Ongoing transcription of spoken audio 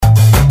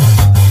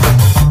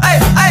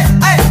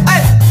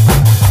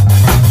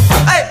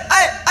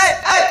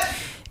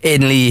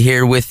Aidan Lee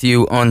here with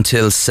you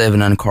until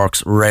 7 on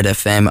Cork's Red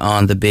FM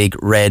on the Big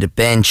Red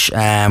Bench.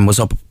 Was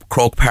up at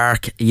Croke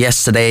Park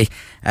yesterday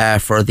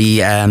for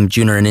the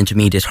junior and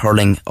intermediate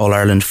hurling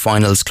All-Ireland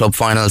finals, club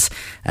finals.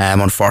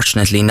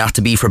 Unfortunately not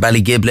to be for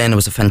Ballygiblin. It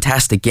was a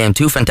fantastic game,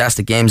 two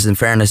fantastic games in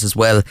fairness as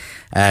well.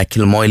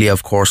 Kilmoyly,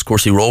 of course,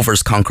 Courcey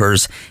Rovers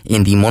conquers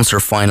in the Munster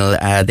final.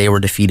 They were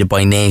defeated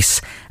by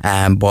Naas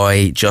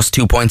by just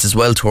 2 points as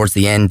well towards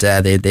the end.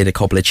 They had a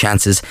couple of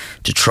chances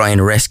to try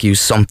and rescue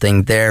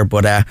something there,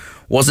 but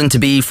wasn't to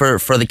be for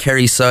the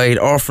Kerry side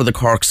or for the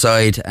Cork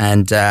side,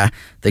 and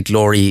the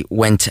glory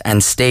went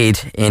and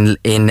stayed in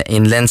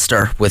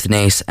Leinster, with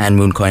Naas and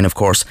Mooncoin, of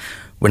course,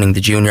 winning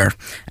the junior.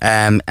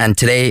 And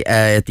today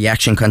the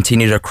action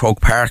continued at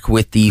Croke Park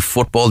with the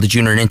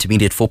junior and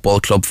intermediate football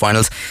club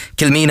finals.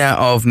 Kilmina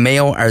of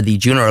Mayo are the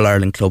Junior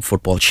All-Ireland Club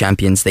football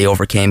champions. They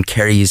overcame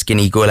Kerry's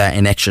Guinea-Gulla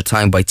in extra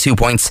time by 2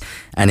 points.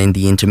 And in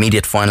the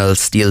intermediate final,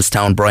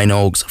 Steelstown Brian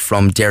Oaks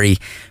from Derry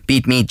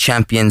beat Meath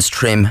champions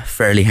Trim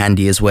fairly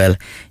handy as well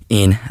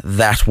in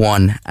that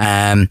one.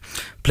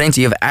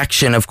 Plenty of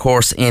action, of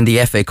course, in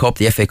the FA Cup.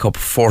 The FA Cup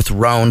fourth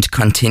round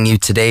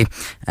continued today,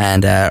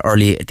 and the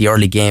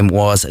early game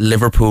was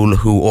Liverpool,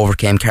 who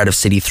overcame Cardiff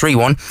City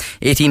 3-1.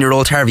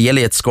 18-year-old Harvey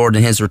Elliott scored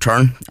in his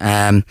return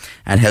and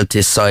helped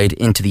his side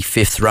into the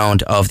fifth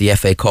round of the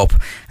FA Cup.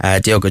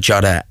 Diogo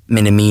Jota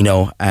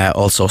Minamino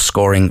also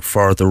scoring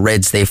for the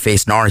Reds. They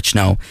face Norwich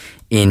now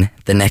in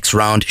the next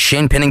round.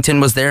 Shane Pennington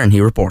was there and he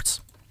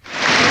reports.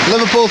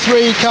 Liverpool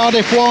 3,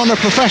 Cardiff 1. A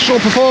professional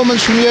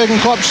performance from Jurgen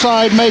Klopp's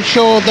side made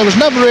sure there was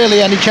never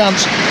really any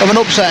chance of an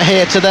upset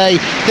here today.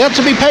 They had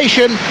to be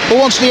patient, but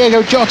once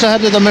Diogo Jota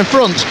headed them in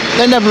front,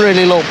 they never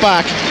really looked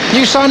back.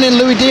 New signing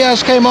Luis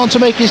Diaz came on to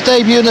make his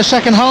debut in the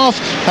second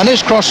half, and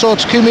his cross saw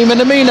Takumi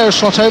Minamino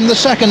slot home the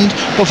second,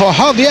 before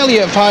Harvey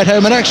Elliott fired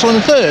home an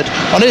excellent third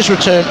on his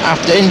return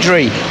after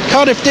injury.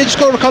 Cardiff did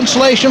score a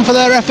consolation for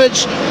their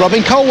efforts,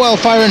 Robin Colwell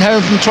firing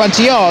home from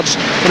 20 yards,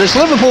 but it's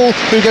Liverpool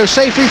who go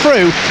safely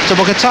through to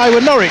book a tie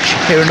with Norwich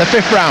here in the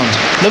fifth round.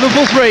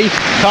 Liverpool 3,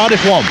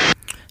 Cardiff 1.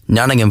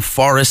 Nottingham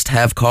Forest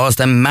have caused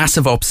a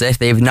massive upset.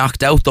 They've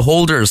knocked out the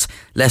holders,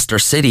 Leicester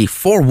City,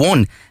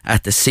 4-1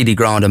 at the City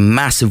Ground. A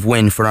massive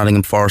win for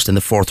Nottingham Forest in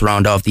the fourth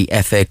round of the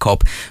FA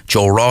Cup.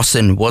 Joe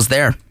Rawson was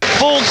there.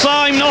 Full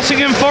time,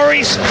 Nottingham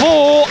Forest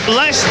 4,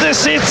 Leicester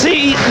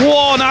City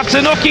 1.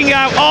 After knocking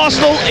out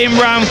Arsenal in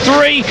round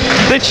 3,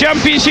 the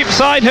Championship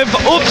side have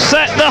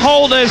upset the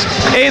holders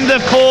in the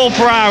fourth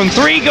round.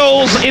 3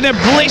 goals in a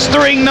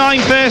blistering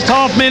 9 first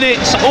half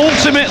minutes,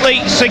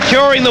 ultimately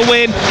securing the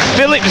win.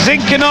 Philip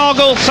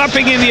Zinkernagel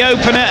tapping in the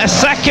opener. A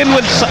second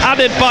was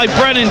added by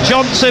Brennan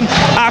Johnson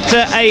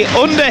after a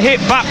under-hit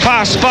back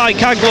pass by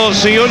Kaglor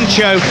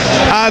Suyuncho,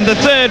 and the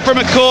third from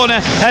a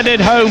corner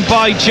headed home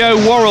by Joe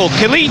Worrell.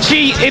 Kalichi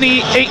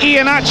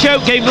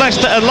Iheanacho gave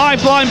Leicester a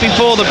lifeline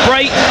before the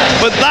break,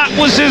 but that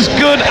was as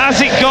good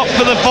as it got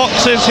for the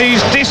Foxes,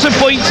 whose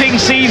disappointing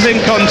season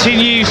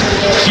continues.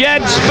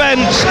 Jed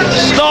Spence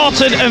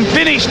started and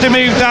finished to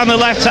move down the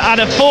left to add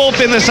a fourth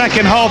in the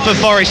second half for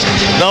Forest.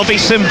 There'll be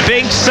some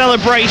big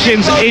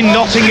celebrations in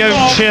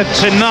Nottinghamshire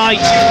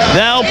tonight.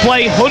 They'll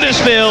play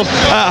Huddersfield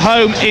at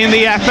home in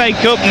the FA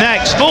Cup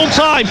next. Full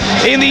time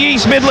in the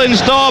East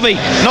Midlands derby,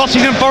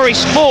 Nottingham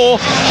Forest 4,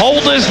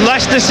 holders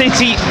Leicester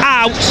City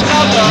out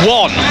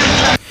 1.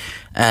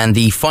 And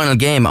the final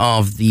game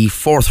of the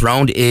fourth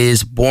round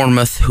is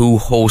Bournemouth, who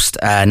host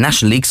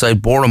National League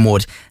side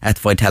Borehamwood at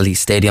Vitality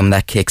Stadium.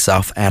 That kicks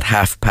off at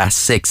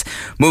 6:30.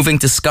 Moving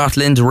to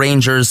Scotland,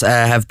 Rangers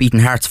have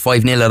beaten Hearts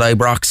 5-0 at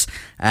Ibrox.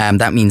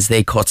 That means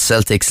they cut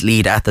Celtic's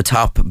lead at the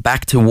top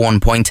back to 1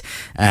 point.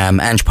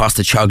 Ange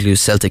Postecoglou's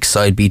Celtic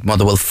side beat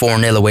Motherwell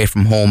 4-0 away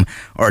from home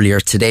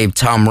earlier today.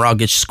 Tom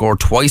Rogic scored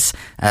twice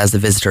as the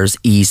visitors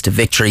eased to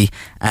victory,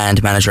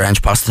 and manager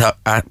Ange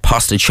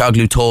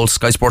Postecoglou told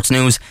Sky Sports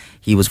News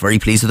he was very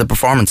pleased with the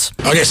performance.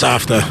 I guess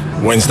after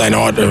Wednesday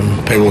night,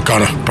 people were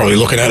kind of probably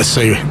looking at us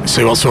see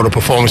what sort of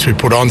performance we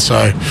put on,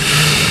 so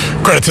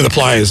credit to the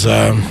players.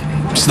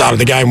 Started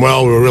the game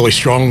well, we were really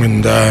strong,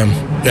 and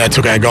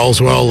took our goals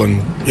well,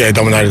 and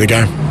dominated the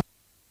game.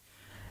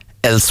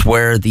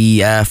 Elsewhere,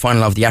 the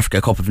final of the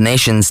Africa Cup of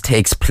Nations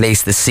takes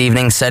place this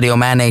evening. Sadio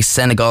Mane's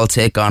Senegal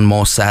take on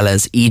Mo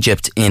Salah's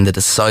Egypt in the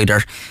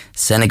decider.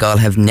 Senegal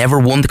have never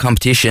won the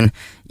competition.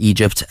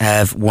 Egypt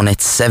have won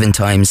it 7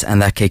 times, and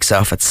that kicks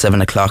off at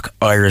 7 o'clock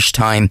Irish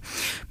time.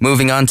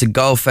 Moving on to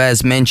golf,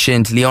 as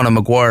mentioned, Leona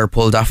Maguire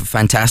pulled off a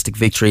fantastic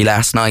victory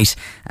last night,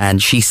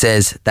 and she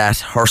says that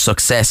her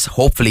success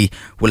hopefully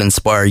will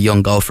inspire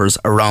young golfers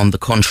around the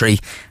country.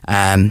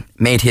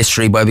 Made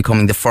history by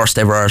becoming the first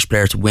ever Irish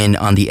player to win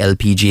on the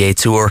LPGA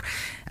Tour.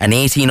 An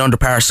 18 under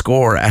par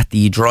score at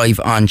the Drive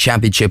On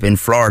Championship in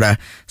Florida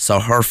saw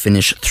her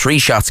finish 3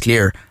 shots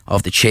clear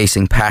of the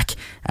chasing pack,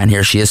 and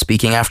here she is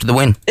speaking after the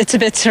win. It's a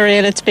bit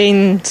surreal. It's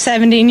been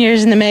 17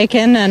 years in the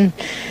making, and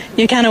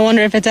you kind of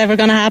wonder if it's ever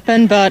going to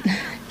happen, but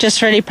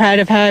just really proud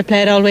of how I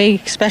played all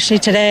week, especially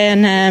today.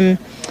 And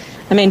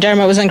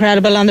Dermot was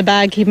incredible on the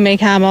bag, keeping me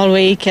calm all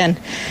week, and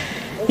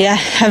yeah, I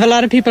have a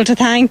lot of people to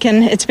thank,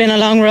 and it's been a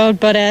long road,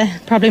 but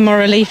probably more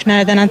relief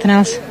now than anything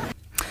else.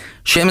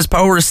 Seamus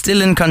Power is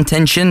still in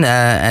contention.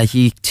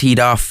 He teed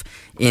off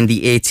in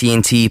the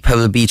AT&T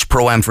Pebble Beach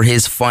Pro-Am for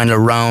his final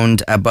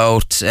round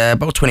about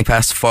 20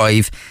 past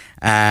 5.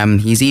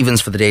 He's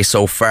evens for the day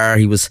so far.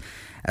 He was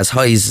as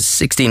high as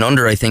 16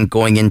 under, I think,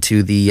 going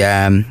into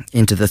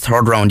the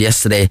third round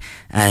yesterday,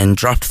 and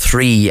dropped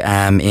 3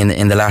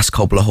 in the last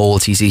couple of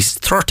holes. He's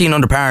 13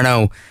 under par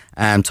now,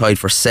 tied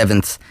for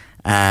 7th.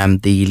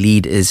 The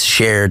lead is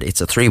shared.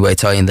 It's a 3-way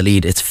tie in the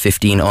lead. It's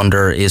 15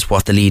 under is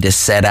what the lead is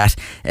set at.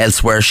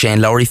 Elsewhere,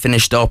 Shane Lowry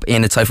finished up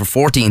in a tie for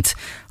 14th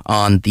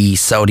on the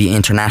Saudi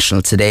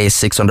International today.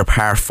 6 under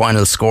par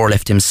final score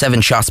left him 7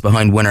 shots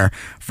behind winner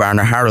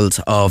Varner Harold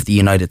of the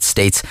United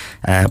States.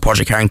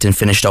 Padraig Harrington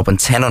finished up on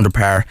 10 under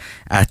par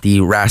at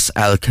the Ras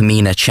Al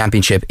Khaimah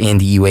Championship in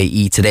the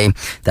UAE today.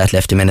 That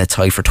left him in a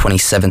tie for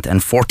 27th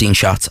and 14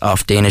 shots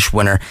off Danish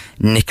winner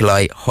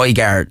Nikolai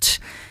Højgaard.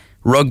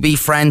 Rugby,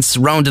 France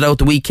rounded out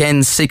the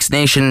weekend Six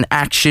Nation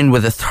action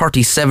with a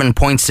 37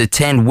 points to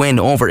 10 win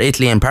over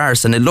Italy in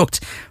Paris, and it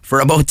looked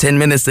for about 10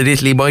 minutes that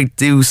Italy might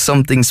do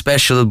something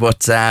special,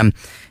 but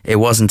it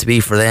wasn't to be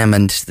for them.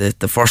 And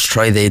the first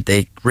try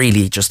they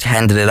really just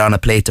handed it on a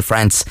plate to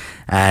France.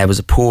 It was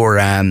a poor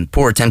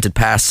attempted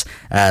pass,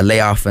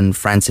 layoff, and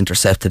France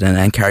intercepted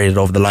and carried it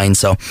over the line.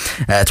 So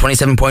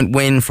 27 point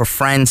win for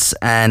France,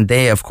 and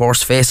they of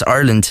course face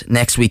Ireland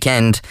next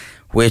weekend,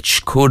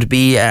 which could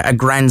be a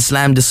Grand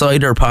Slam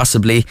decider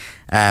possibly,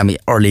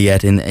 early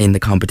yet in the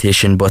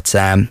competition, but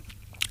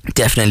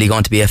definitely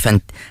going to be a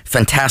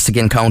fantastic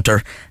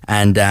encounter,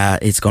 and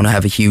it's going to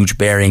have a huge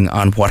bearing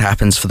on what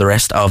happens for the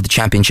rest of the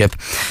championship.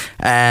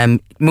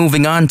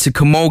 Moving on to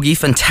Camogie,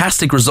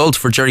 fantastic result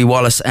for Jerry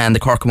Wallace and the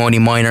Cork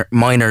Camogie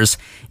Miners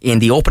in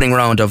the opening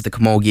round of the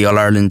Camogie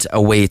All-Ireland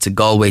away to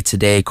Galway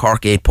today.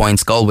 Cork 8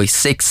 points, Galway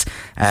 6.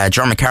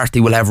 John McCarthy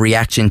will have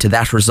reaction to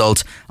that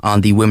result on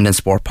the Women in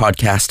Sport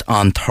podcast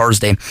on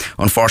Thursday.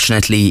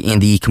 Unfortunately, in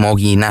the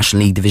Camogie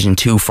National League Division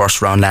 2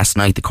 first round last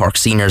night, the Cork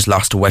Seniors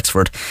lost to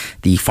Wexford.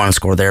 The final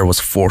score there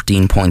was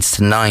 14 points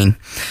to 9.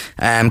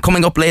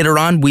 Coming up later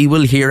on, we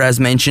will hear, as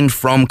mentioned,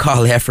 from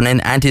Cathal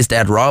Heffernan and his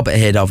dad Rob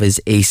ahead of his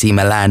AC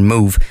Milan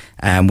move.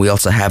 We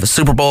also have a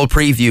Super Bowl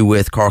preview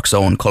with Cork's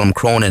own Colum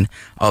Cronin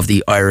of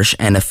the Irish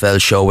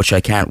NFL show, which I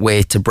can't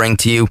wait to bring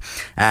to you.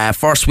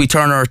 First, we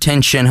turn our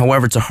attention,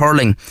 however, to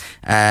hurling.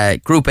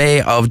 Group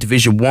A of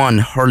Division 1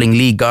 Hurling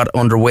League got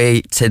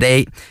underway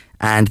today,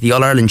 and the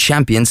All-Ireland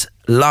champions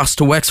lost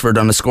to Wexford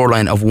on a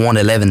scoreline of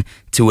 111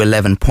 to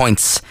 11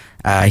 points.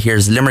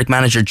 Here's Limerick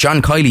manager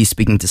John Kiley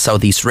speaking to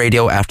Southeast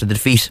Radio after the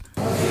defeat.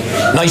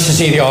 Nice to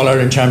see the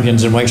All-Ireland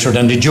champions in Wexford,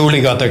 and they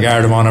duly got their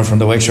guard of honour from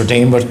the Wexford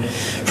team, but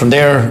from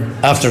there,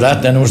 after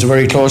that, then it was a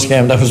very close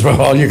game. That was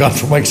all you got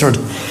from Wexford.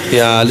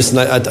 Yeah, listen,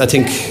 I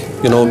think,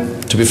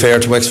 to be fair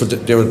to Wexford,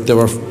 they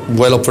were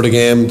well up for the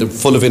game, they're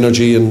full of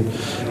energy, and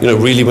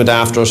really went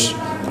after it.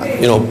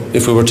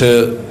 If we were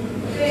to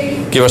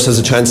give ourselves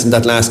a chance in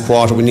that last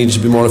quarter, we needed to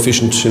be more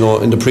efficient.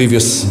 In the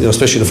previous,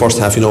 especially the first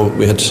half,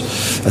 we had,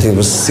 I think it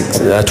was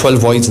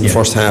 12 wides in the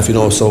first half.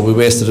 So we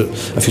wasted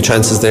a few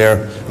chances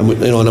there.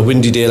 And on a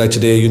windy day like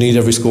today, you need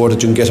every score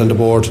that you can get on the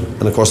board.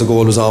 And of course, a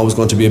goal was always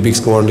going to be a big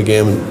score in the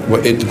game,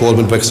 and the goal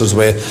went Wexford's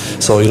way.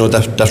 So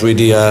that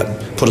really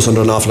put us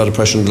under an awful lot of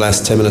pressure in the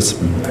last 10 minutes.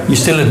 You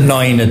still had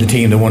 9 of the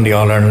team that won the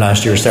All-Ireland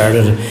last year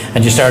started,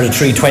 and you started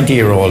 3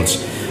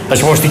 20-year-olds. I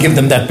suppose to give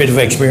them that bit of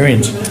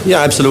experience. Yeah,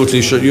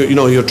 absolutely. Sure.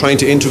 You're trying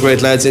to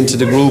integrate lads into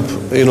the group,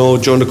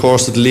 during the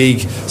course of the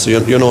league. So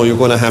you're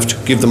going to have to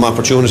give them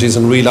opportunities,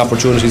 and real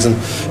opportunities, and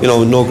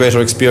no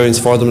greater experience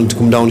for them to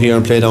come down here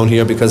and play down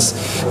here, because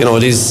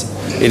it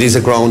is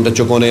a ground that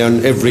you're going to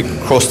earn every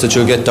crust that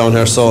you'll get down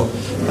here. So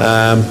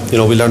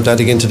we learned that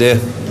again today.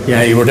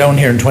 Yeah, you were down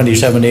here in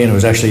 2017. It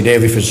was actually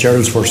Davy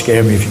Fitzgerald's first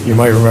game. You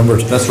might remember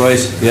it. That's right.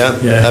 Yeah,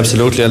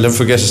 absolutely. I'll never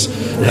forget it.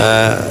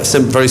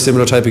 Very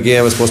similar type of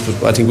game, I suppose.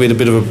 But I think we had a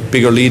bit of a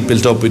bigger lead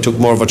built up. We took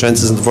more of our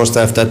chances in the first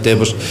half that day.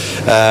 But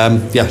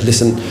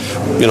listen,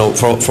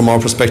 from our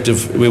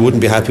perspective, we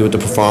wouldn't be happy with the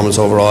performance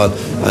overall,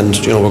 and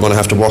we're going to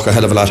have to work a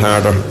hell of a lot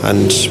harder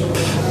and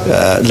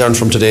learn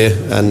from today,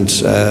 and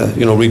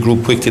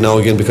regroup quickly now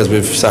again, because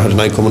we've Saturday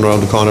night coming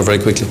around the corner very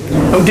quickly.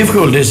 How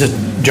difficult is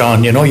it,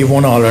 John? You've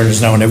won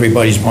All-Irelands now, in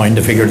everybody's mind,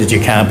 to figure that you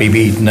can't be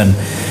beaten, and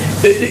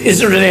is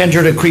there a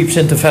danger that creeps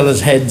into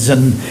fellas' heads,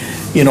 and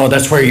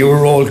that's where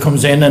your role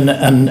comes in,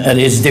 and it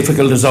is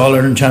difficult as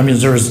All-Ireland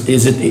champions, or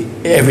is it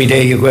every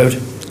day you go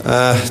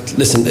out?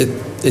 Listen,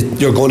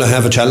 you're going to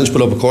have a challenge,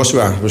 but of course we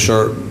are. We're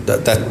sure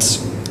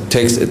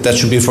that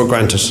should be for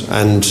granted,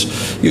 and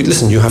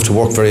you have to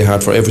work very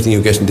hard for everything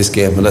you get in this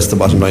game, and that's the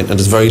bottom line, and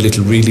there's very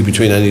little really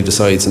between any of the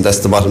sides, and that's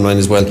the bottom line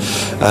as well.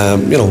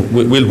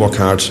 We'll work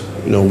hard,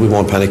 we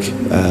won't panic.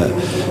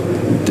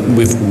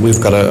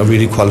 We've got a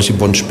really quality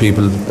bunch of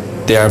people.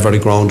 They are very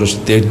grounded,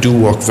 they do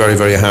work very,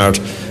 very hard.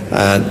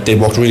 They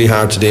worked really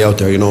hard today out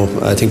there.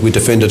 I think we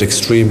defended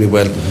extremely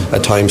well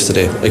at times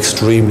today,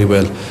 extremely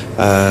well,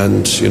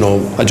 and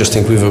I just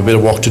think we have a bit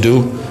of work to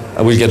do,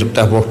 and we'll get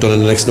that work done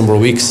in the next number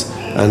of weeks.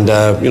 and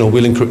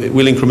we'll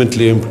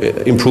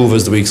incrementally improve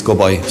as the weeks go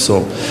by.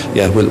 So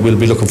yeah, we'll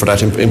be looking for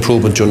that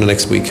improvement during the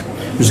next week.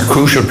 It was a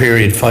crucial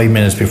period, 5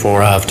 minutes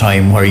before half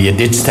time, where you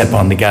did step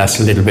on the gas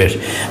a little bit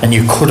and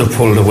you could have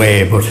pulled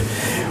away, but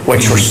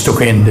Wexford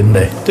stuck in, didn't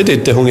they? They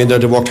did. They hung in there.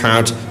 They worked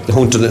hard. They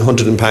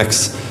hunted in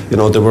packs. They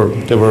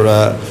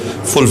were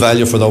full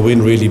value for their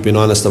win. Really, being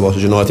honest about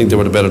it. I think they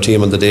were the better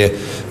team on the day,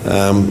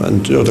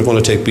 and they're going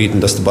to take beating.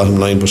 That's the bottom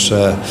line. But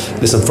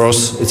listen, for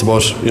us, it's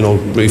about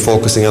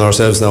refocusing on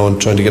ourselves now and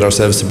trying to get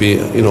ourselves to be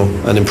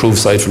an improved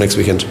side for next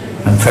weekend.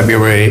 And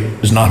February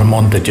is not a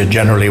month that you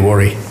generally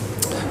worry.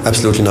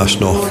 Absolutely not.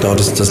 No.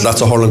 There's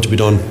lots of hurling to be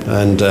done,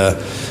 and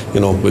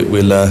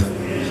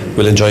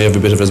we'll enjoy every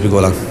bit of it as we go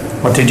along.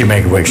 What did you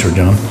make of Wexford,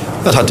 John?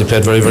 I thought they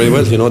played very, very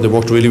well. They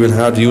worked really, really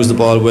hard. They used the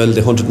ball well.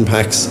 They hunted in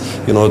packs.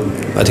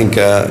 I think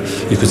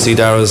you could see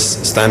Dara's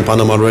stamp on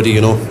them already.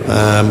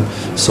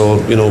 So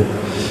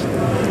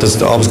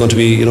there's always going to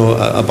be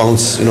a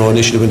bounce.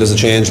 Initially when there's a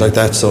change like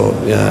that. So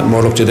yeah,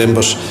 more luck to them.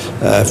 But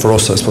for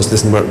us, I suppose,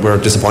 listen, we're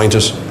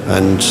disappointed,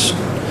 and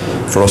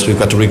for us, we've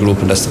got to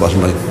regroup, and that's the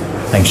bottom line.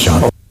 Thanks,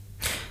 John.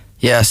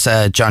 Yes,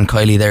 John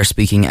Kiley there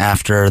speaking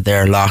after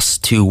their loss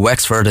to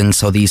Wexford, and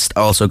so these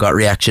also got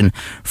reaction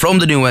from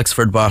the new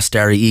Wexford boss,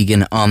 Darry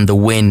Egan, on the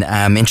win.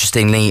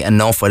 Interestingly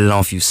enough, I don't know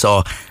if you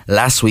saw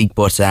last week,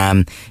 but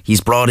he's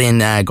brought in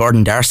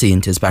Gordon Darcy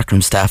into his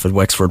backroom staff at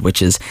Wexford,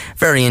 which is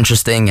very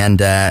interesting, and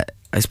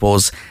I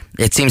suppose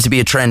it seems to be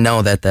a trend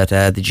now that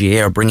the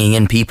GA are bringing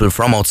in people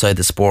from outside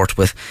the sport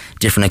with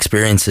different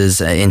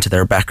experiences into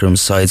their backroom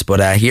sides.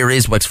 But here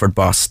is Wexford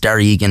boss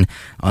Darry Egan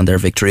on their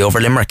victory over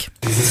Limerick.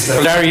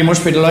 Well, Darry, you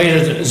must be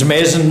delighted. It's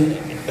amazing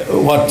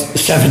what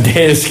 7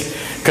 days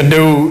can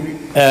do,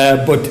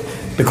 but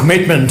the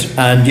commitment,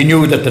 and you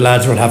knew that the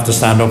lads would have to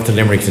stand up to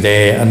Limerick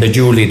today, and they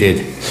duly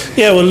did.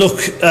 Yeah, well look,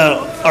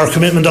 our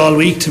commitment all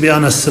week, to be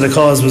honest, to the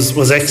cause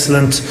was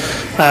excellent.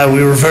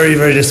 We were very,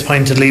 very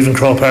disappointed leaving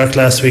Croke Park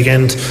last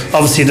weekend.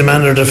 Obviously the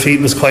manner of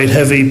defeat was quite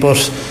heavy, but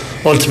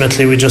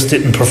ultimately we just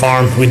didn't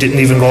perform. We didn't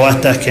even go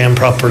at that game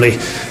properly,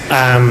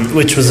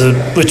 which was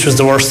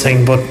the worst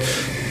thing. But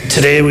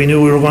today we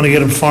knew we were going to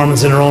get a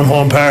performance in our own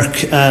home park.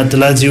 The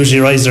lads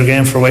usually rise their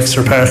game for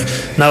Wexford Park.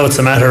 Now it's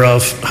a matter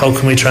of how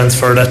can we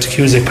transfer that to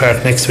Cusack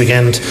Park next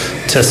weekend,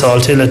 to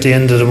Salthill at the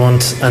end of the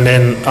month, and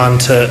then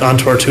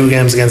onto our 2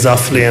 games against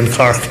Offaly and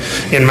Cork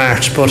in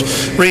March. But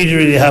really,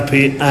 really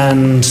happy,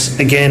 and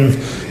again,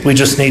 we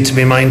just need to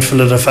be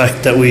mindful of the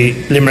fact that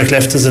Limerick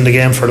left us in the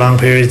game for long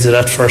periods of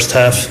that first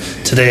half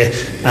today,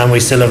 and we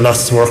still have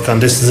lots to work on.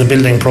 This is a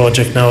building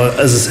project now.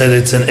 As I said,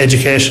 it's an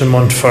education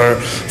month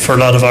for a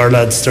lot of our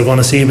lads. They're going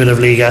to see a bit of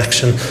league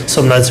action,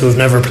 some lads who have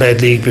never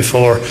played league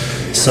before,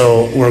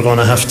 so we're going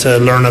to have to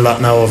learn a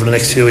lot now over the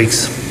next few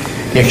weeks.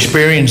 The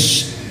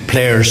experienced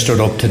players stood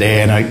up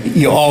today, and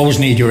you always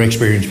need your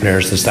experienced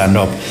players to stand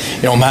up.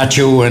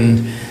 Matthew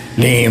and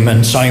Liam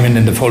and Simon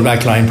in the full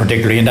back line,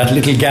 particularly, and that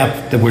little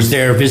gap that was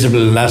there visible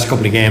the last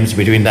couple of games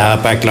between the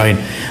half back line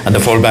and the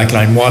full back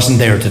line wasn't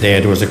there today.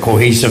 There was a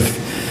cohesive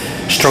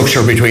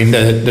structure between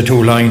the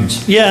 2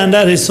 lines. Yeah, and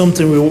that is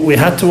something we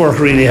had to work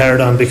really hard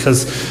on,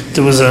 because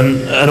there was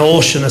an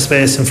ocean of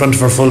space in front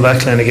of our full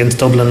back line against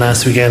Dublin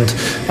last weekend,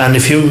 and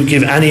if you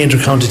give any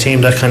inter-county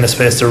team that kind of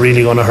space, they're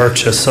really going to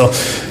hurt you. So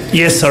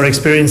yes, our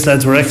experienced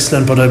lads were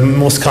excellent, but I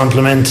must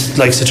compliment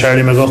like Sir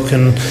Charlie McGuck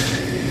and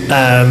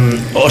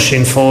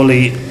Oisin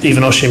Foley,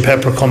 even Oisin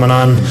Pepper coming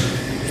on,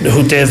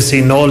 who they've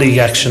seen no league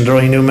action. They're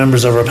only new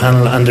members of our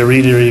panel, and they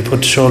really, really put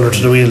the shoulder to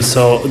the wheel,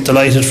 so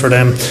delighted for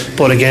them.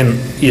 But again,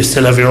 you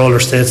still have your older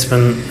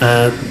statesmen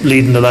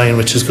leading the line,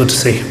 which is good to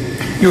see.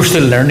 You're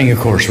still learning, of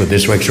course, with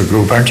this Wexford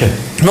group, aren't you?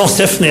 Most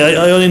definitely.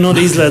 I only know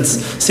these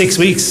lads 6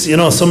 weeks.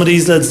 Some of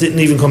these lads didn't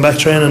even come back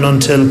training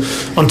until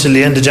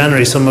the end of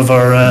January. Some of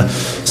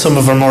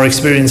our more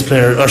experienced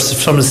players, or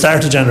from the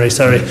start of January,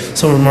 some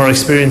of our more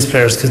experienced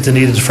players, because they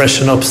needed to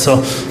freshen up. So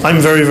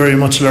I'm very, very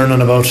much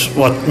learning about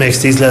what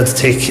makes these lads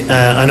tick.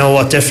 I know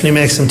what definitely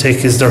makes them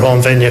tick is their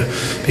home venue,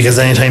 because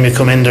anytime you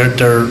come in,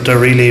 they're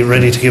really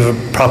ready to give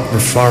a proper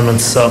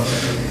performance. So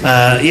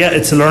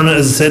it's a learning,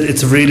 as I said,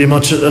 it's really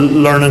much a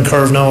learning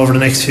curve now over the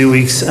next few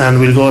weeks, and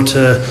we'll go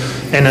to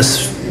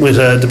Ennis with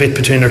the bit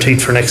between our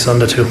teeth for next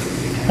Sunday too.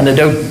 And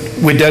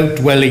without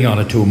dwelling on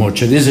it too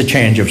much, it is a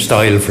change of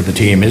style for the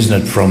team,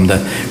 isn't it, from the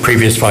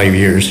previous 5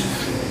 years?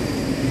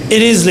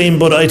 It is, Liam,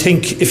 but I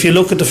think if you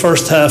look at the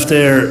first half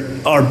there,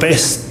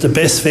 the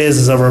best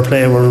phases of our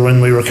play were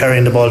when we were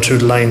carrying the ball through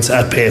the lines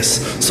at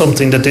pace,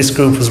 something that this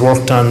group has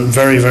worked on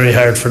very, very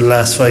hard for the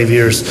last 5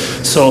 years.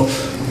 So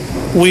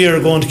we are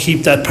going to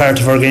keep that part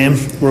of our game.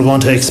 We're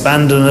going to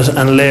expand on it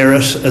and layer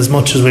it as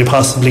much as we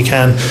possibly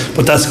can,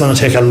 but that's going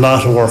to take a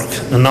lot of work,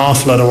 an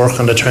awful lot of work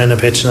on the training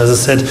pitch. And as I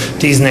said,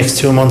 these next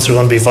 2 months are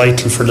going to be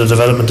vital for the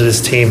development of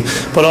this team,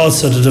 but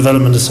also the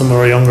development of some of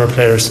our younger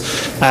players.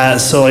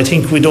 So I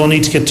think we don't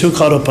need to get too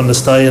caught up on the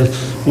style.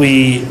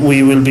 We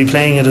will be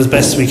playing it as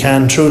best we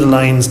can through the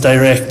lines,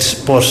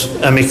 direct, but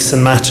a mix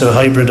and match, a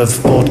hybrid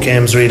of both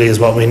games really is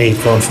what we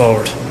need going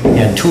forward.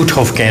 Yeah, 2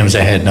 tough games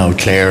ahead now,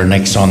 Clare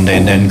next Sunday,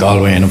 and then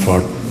Galway in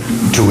for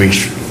 2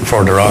 weeks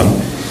further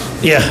on.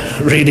 Yeah,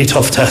 really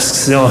tough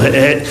tasks.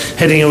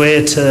 Heading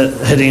away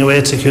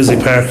to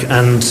Cusack Park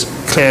and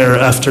Clare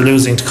after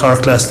losing to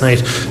Cork last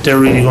night, they're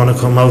really going to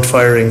come out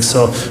firing.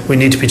 So we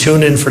need to be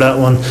tuned in for that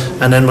one.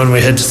 And then when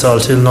we head to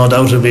Salt Hill, no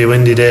doubt it'll be a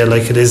windy day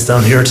like it is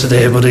down here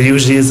today, but it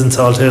usually is in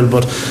Salt Hill.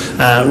 But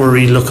we're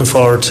really looking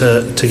forward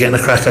to getting a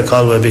crack at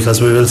Galway,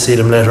 because we will see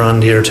them later on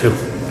in the year too.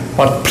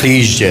 What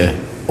pleased you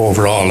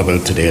overall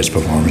about today's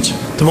performance?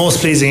 The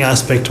most pleasing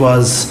aspect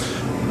was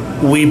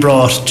we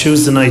brought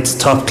Tuesday night's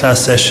top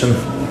class session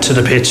to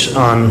the pitch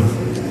on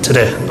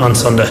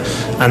Sunday,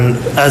 and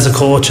as a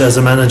coach, as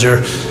a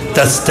manager,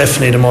 that's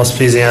definitely the most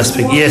pleasing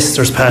aspect. Yes,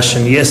 there's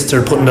passion, yes,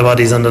 they're putting their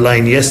bodies on the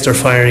line, yes, they're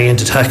firing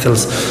into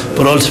tackles,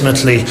 but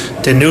ultimately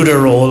they knew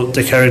their role,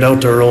 they carried out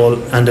their role,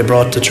 and they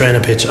brought the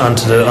training pitch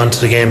onto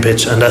the game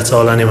pitch, and that's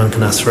all anyone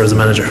can ask for as a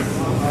manager.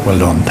 Well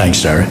done.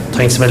 Thanks, Darry.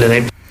 Thanks a million,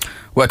 Abe.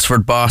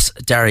 Wexford boss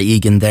Darragh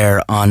Egan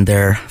there on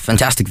their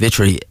fantastic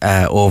victory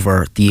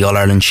over the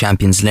All-Ireland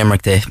champions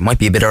Limerick. They might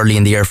be a bit early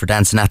in the year for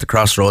dancing at the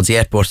crossroads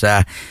yet, but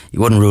you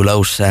wouldn't rule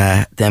out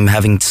them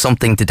having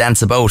something to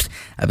dance about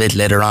a bit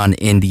later on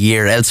in the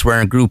year.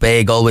 Elsewhere in Group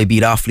A, Galway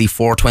beat Offaly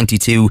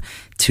 4-22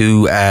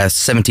 to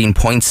 17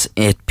 points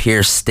at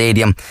Pearse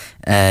Stadium.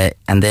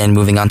 And then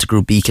moving on to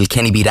Group B,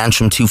 Kilkenny beat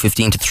Antrim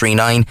 2-15 to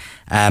 3-9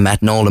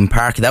 at Nolan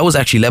Park. That was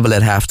actually level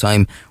at half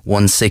time,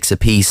 1-6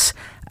 apiece.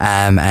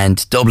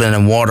 And Dublin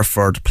and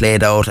Waterford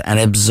played out an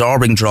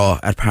absorbing draw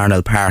at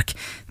Parnell Park.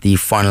 The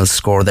final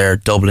score there,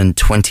 Dublin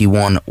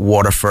 21,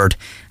 Waterford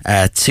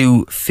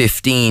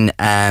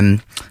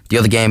 2-15. The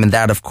other game in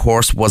that, of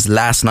course, was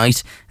last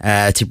night.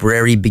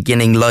 Tipperary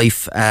beginning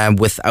life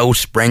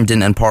without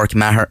Brendan and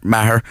Pádraig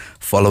Maher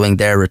following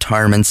their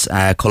retirements.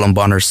 Colum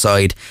Bonner's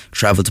side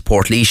travelled to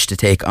Portlaoise to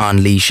take on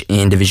Laois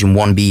in Division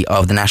 1B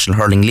of the National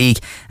Hurling League,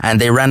 and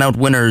they ran out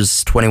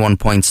winners 21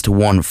 points to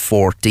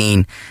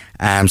 114.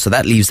 So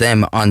that leaves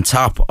them on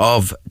top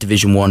of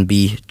Division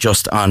 1B,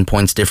 just on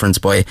points difference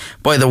by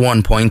the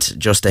 1 point,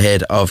 just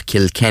ahead of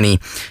Kilkenny.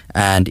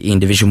 And in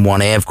Division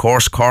 1A, of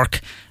course,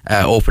 Cork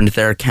opened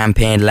their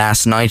campaign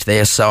last night.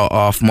 They saw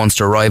off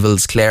Munster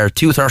rivals Clare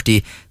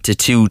 230 to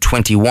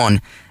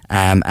 221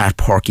 at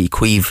Porky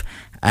Queeve.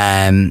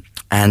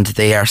 And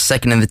they are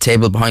second in the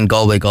table behind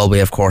Galway. Galway,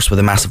 of course, with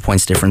a massive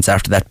points difference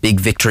after that big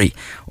victory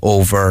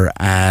over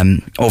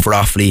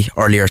Offaly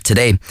earlier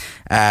today.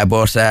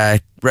 But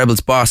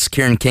Rebels boss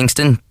Kieran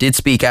Kingston did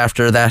speak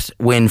after that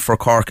win for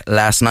Cork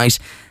last night.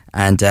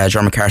 And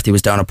John McCarthy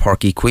was down at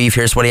Porky Queeve.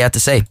 Here's what he had to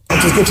say.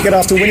 It was good to get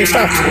off to a winning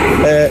start.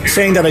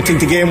 Saying that, I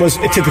think the game was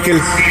a typical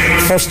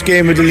first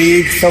game of the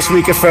league, first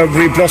week of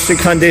February, blustery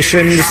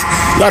conditions,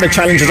 a lot of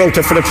challenges out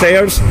there for the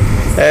players.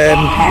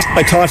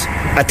 I thought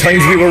at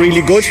times we were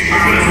really good.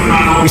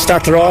 We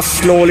started off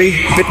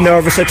slowly, a bit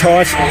nervous, I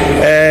thought,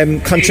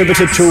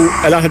 contributed to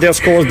a lot of their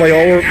scores by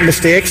our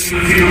mistakes.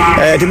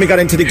 Then we got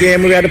into the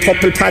game, we had a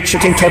purple patch. I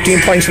think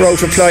 13 points were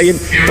out of play,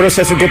 but us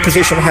has a good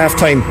position at half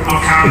time.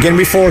 Again,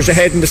 we forged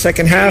ahead in the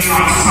second half.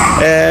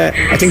 I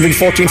think we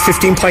had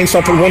 14-15 points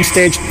up at one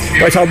stage,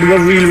 but I thought we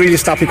were really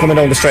stoppy coming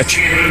down the stretch.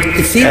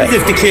 It seems as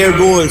if the Clare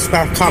goal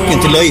sparked Cork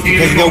into life,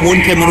 because you got 1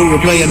 10-minute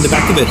reply on the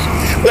back of it.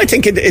 Well, I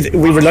think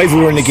we realised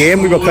we were in the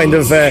game. We were kind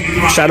of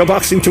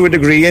shadowboxing to a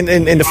degree in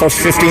the first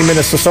 15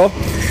 minutes or so.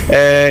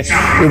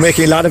 We were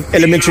making a lot of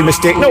elementary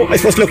mistakes. No, I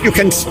suppose, look, you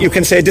can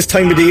say this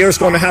time of the year is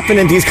going to happen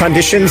in these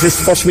conditions. This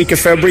first week of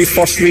February,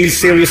 first real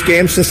serious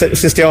game since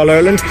the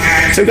All-Ireland.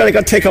 So we've got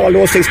to take all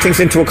those things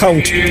into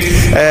account.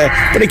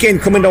 But again,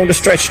 coming down the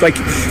stretch, like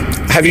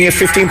having a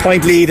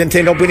 15-point lead and to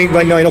end up winning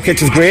by 9, okay,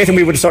 it was great, and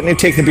we would have certainly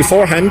taken it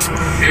beforehand.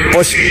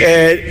 But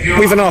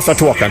we've an awful lot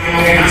to work on.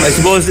 I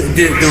suppose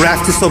the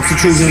raft of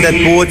substitutions that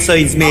both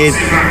sides made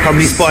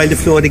probably spoiled the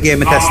flow of the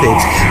game at that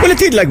stage. Well, it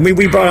did. Like we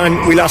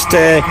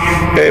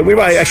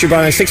actually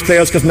brought on 6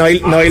 players because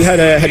Niall had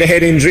a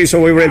head injury,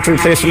 so we were able to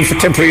replace him for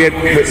temporary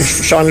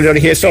with Sean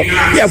here. So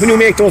yeah, when you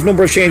make those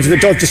number of changes, it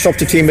does disrupt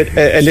the team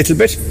a little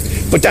bit,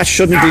 but that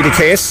shouldn't be the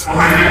case.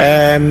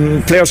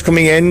 Players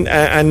coming in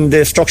and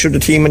the structure of the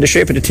team and the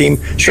shape of the team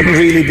shouldn't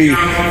really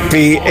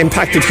be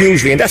impacted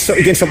hugely, and that's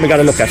again something we got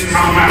to look at.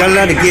 Got a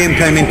lot of game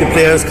time into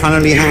players,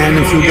 Connolly, Han,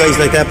 and a few guys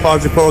like that.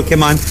 Pádraig Maher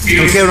came on,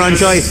 and Kieran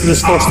Joyce in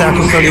his first start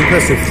was very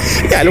impressive.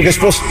 Yeah, look, I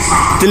suppose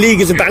the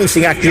league is a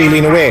balancing act really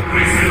in a way.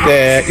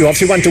 You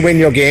obviously want to win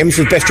your games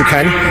as best you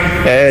can.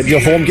 Your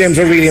home games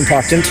are really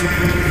important.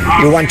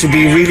 You want to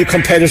be really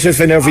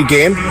competitive in every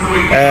game.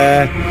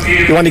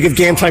 You want to give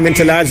game time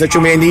into lads that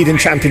you may need in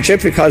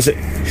championship, because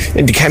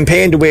in the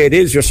campaign the way it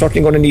is, you're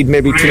certainly going to need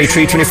maybe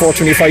 23, 24,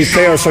 25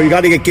 players, so you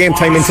got to get game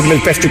time into them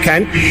as best you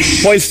can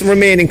whilst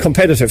remaining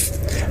competitive.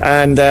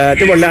 And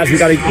there were lads, we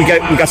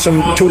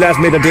got 2 lads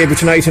made a debut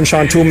tonight, and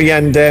Sean Toomey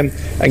and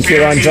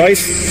Kieran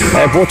Joyce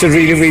both did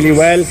really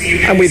well,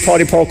 and we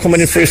Pádraig Maher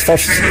coming in for his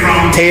first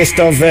 10 taste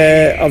of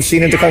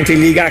seeing inter-county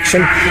league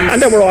action,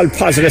 and they were all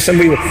positives. And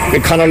we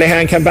Conor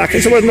Lehan came back,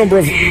 and so there were a number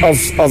of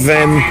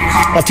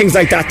things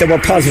like that were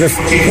positive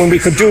when we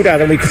could do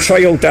that and we could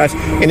try out that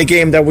in a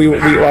game that we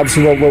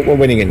obviously were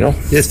winning in.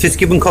 There's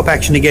Fitzgibbon Cup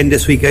action again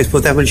this week. I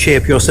suppose that will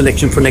shape your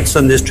selection for next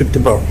Sunday's trip to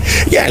Burr.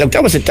 Yeah, look,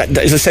 that was it.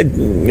 As I said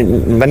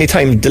many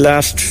times, the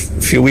last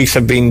few weeks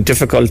have been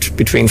difficult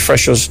between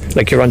freshers.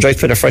 Like Kieran Joyce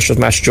played a freshers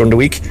match during the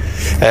week.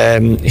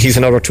 He's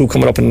another 2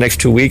 coming up in the next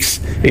 2 weeks.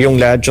 A young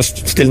lad,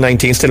 just still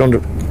 19, still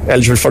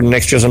eligible for the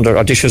next year's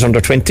this year's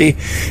under 20.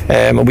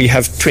 We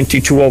have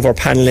 22 of our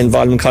panel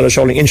involved in college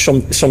hurling in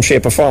some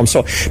shape or form.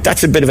 So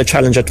that's a bit of a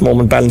challenge at the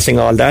moment, balancing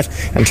all that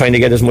and trying to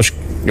get as much.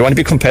 You want to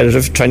be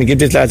competitive, trying to give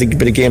these lads a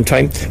bit of game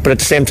time, but at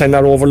the same time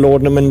not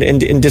overloading them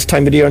in this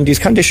time of the year in these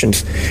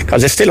conditions,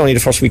 because it's still only the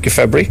first week of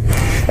February,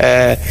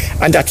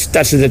 and that's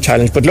the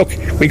challenge. But look,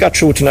 we got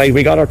through tonight.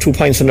 We got our 2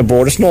 points on the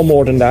board. It's no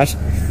more than that.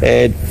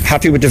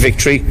 Happy with the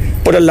victory,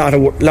 but a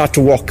lot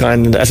to work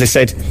on. And as I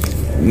said,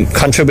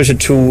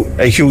 contributed to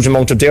a huge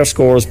amount of their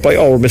scores by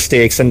our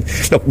mistakes. And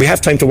look, we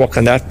have time to work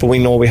on that, but we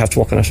know we have to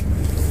work on it.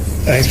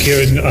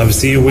 Kieran,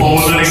 obviously you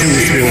wouldn't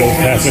choose to be without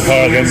Patrick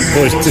Horgan,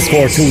 but to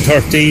score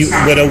 230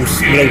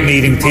 without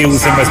needing to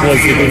use him, I suppose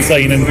is a good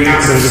sign, and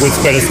there was a good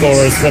spread of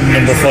scorers from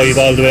number 5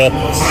 all the way up.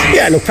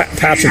 Yeah, look,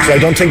 Patrick, I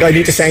don't think I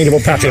need to say anything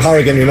about Patrick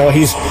Horgan.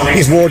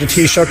 He's wore the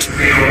t-shirt,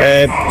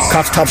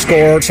 Cork's top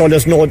scorer, so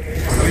there's no,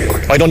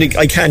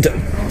 I can't,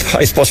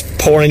 I suppose,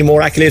 pour any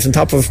more accolades on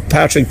top of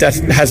Patrick that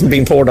hasn't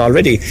been poured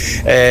already.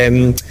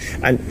 And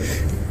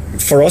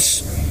for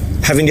us,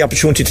 having the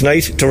opportunity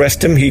tonight to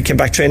rest him, he came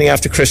back training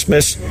after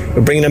Christmas,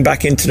 we're bringing him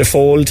back into the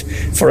fold.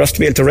 For us to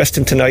be able to rest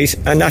him tonight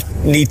and not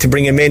need to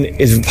bring him in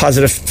is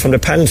positive from the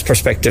panel's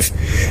perspective.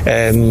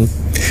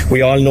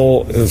 We all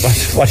know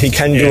what he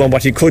can do and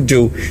what he could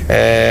do,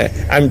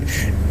 and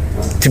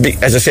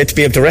as I said, to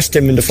be able to rest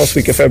him in the first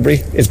week of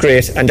February is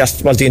great, and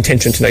that was the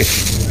intention tonight.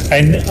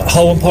 And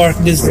how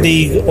important is the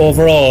league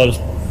overall,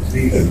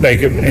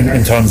 like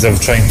in terms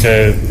of trying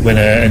to win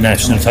a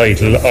national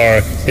title,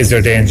 or is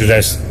there danger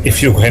that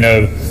if you kind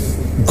of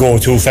go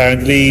too far in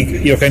the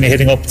league, you're kind of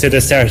heading up to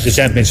the start of the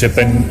championship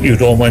and you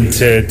don't want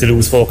to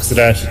lose focus of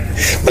that?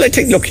 Well, I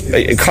think, look,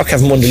 Cork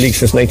haven't won the league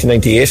since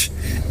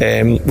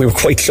 1998. We were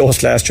quite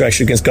close last year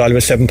actually against Galway,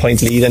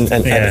 7-point lead, and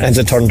as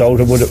it turned out,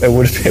 it would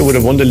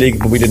have won the league,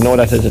 but we didn't know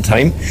that at the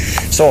time.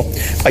 So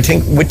I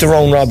think with the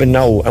round robin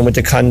now and with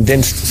the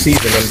condensed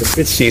season and the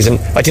 5th season,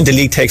 I think the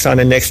league takes on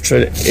an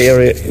extra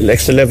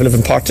level of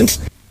importance.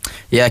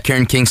 Yeah,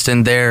 Kieran,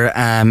 Kingston there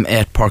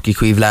at Páirc Uí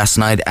Chaoimh last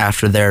night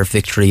after their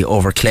victory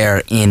over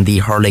Clare in the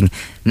Hurling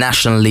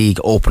National League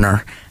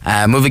opener.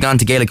 Moving on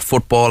to Gaelic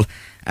football,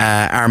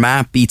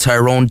 Armagh beat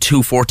Tyrone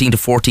 2-14 to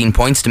 14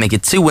 points to make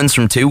it 2 wins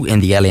from 2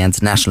 in the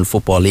Allianz National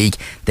Football League.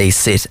 They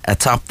sit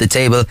atop the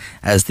table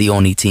as the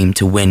only team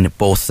to win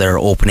both their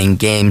opening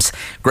games.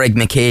 Greg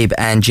McCabe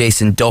and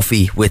Jason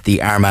Duffy with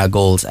the Armagh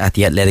goals at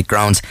the Athletic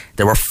Grounds.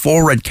 There were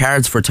 4 red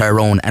cards for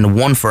Tyrone and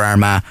 1 for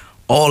Armagh,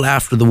 all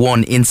after the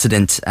one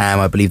incident.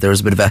 I believe there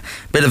was a bit of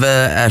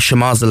a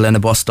schmozzle and a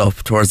bust up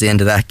towards the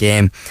end of that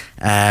game,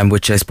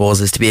 which I suppose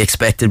is to be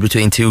expected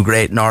between 2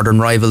 great northern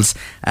rivals.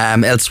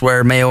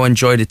 Elsewhere, Mayo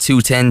enjoyed a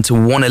 2-10 to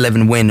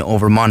 111 win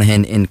over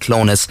Monaghan in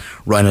Clones.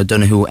 Ryan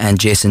O'Donoghue and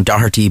Jason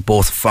Doherty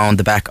both found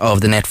the back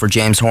of the net for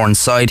James Horn's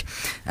side,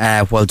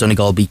 while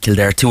Donegal beat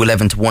Kildare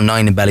 211 to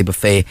 1-9 in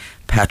Ballybuffet.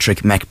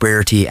 Patrick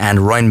McBrearty and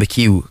Ryan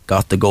McHugh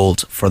got the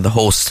goals for the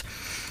host.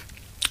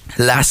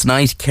 Last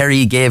night,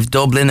 Kerry gave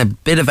Dublin a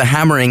bit of a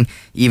hammering,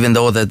 even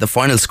though the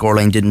final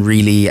scoreline didn't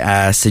really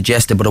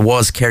suggest it, but it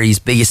was Kerry's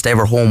biggest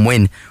ever home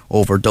win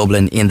over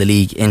Dublin in the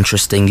league,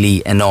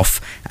 interestingly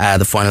enough.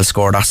 The final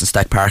score at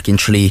Austin Park in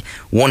Tralee,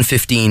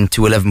 115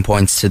 to 11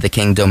 points to the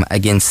Kingdom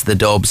against the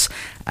Dubs.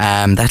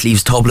 That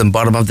leaves Dublin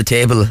bottom of the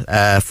table,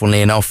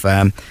 funnily enough.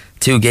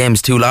 2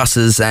 games, 2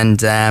 losses,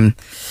 and I'm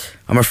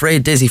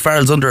afraid Dessie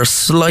Farrell's under a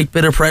slight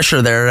bit of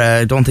pressure there.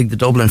 I don't think the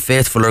Dublin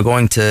faithful are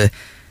going to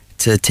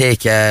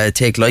take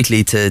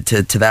lightly to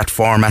that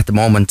form at the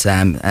moment,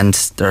 and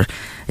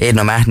Aidan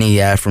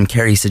O'Mahony from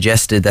Kerry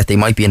suggested that they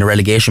might be in a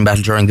relegation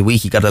battle during the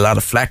week. He got a lot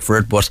of flack for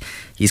it, but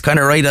he's kind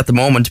of right at the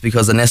moment,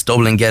 because unless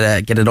Dublin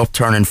get an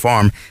upturn in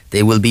form,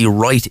 they will be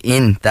right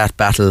in that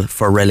battle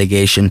for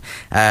relegation.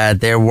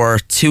 There were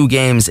 2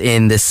 games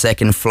in this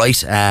second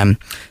flight.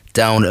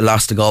 Down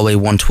lost to Galway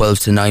 112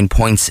 to 9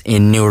 points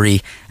in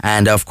Newry,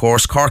 and of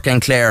course Cork and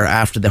Clare,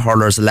 after the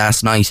hurlers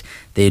last night,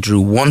 they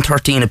drew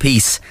 113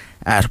 apiece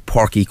at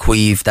Páirc Uí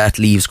Chaoimh. That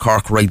leaves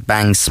Cork right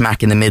bang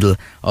smack in the middle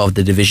of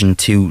the Division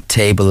 2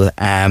 table.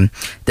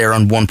 They're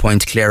on 1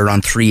 point, Clare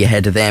on 3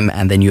 ahead of them,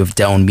 and then you have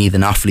Down, Meath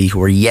and Offaly,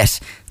 who are yet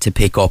to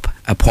pick up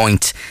a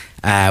point.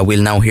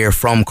 We'll now hear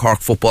from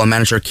Cork football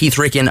manager Keith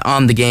Ricken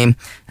on the game,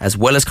 as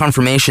well as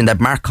confirmation that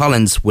Mark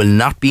Collins will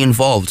not be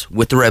involved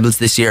with the Rebels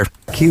this year.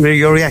 Keith,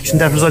 your reaction to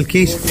that result,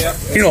 Keith?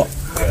 Yeah.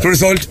 The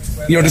result,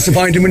 you're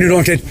disappointed when you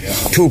don't get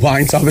 2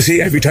 points,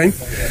 obviously, every time.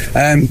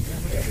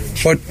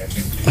 But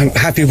I'm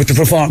happy with the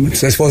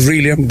performance. I suppose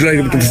really I'm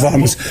delighted with the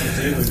performance.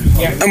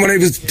 And when I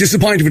was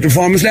disappointed with the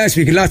performance last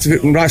week, and lots of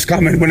it in Ross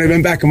comment, when I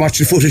went back and watched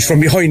the footage from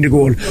behind the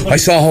goal, I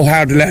saw how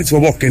hard the lads were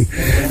working.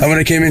 And when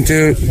I came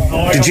into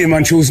the gym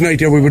on Tuesday night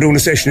there, we were doing a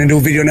session and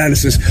doing video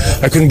analysis,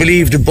 I couldn't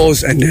believe the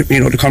buzz and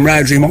the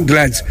camaraderie among the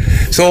lads.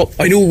 So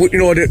I knew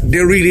they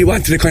really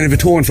wanted a kind of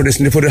atone for this,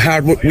 and they put a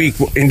hard week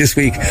in this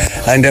week,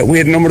 and we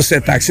had a number of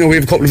setbacks. We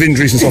have a couple of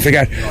injuries and stuff like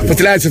that, but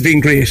the lads have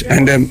been great,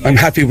 and I'm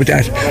happy with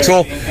that.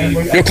 So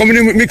you're coming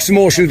in with mixed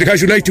emotions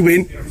because you'd like to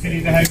win.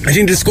 I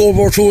think the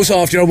scoreboard threw us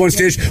off there at one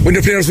stage when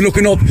the players were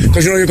looking up,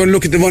 because you're going to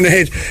look at them on the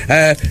head.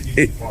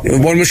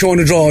 One was showing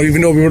a draw,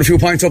 even though we were a few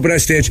points up at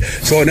that stage,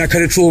 so that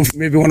kind of threw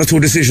maybe one or two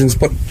decisions.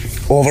 But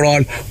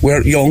overall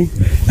we're young,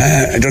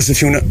 there's a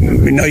few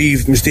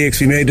naive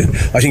mistakes we made.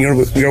 I think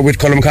you're with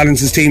Colum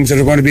Collins' teams that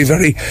are going to be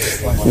very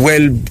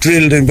well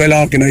drilled and well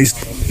organised.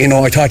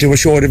 I thought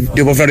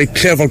they were very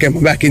clever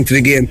getting back into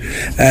the game,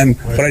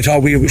 but I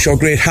thought we showed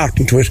great heart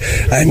into it,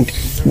 and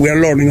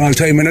we're learning all the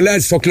time, and the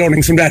lads took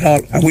learnings from that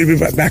all, and we'll be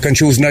back on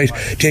Tuesday night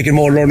taking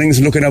more learnings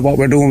and looking at what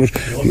we're doing with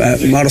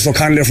Maurice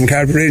O'Connell from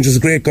Carver Rangers. Is a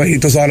great guy. He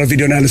does all our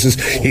video analysis.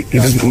 He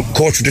was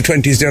coach of the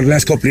 20s there the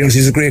last couple of years.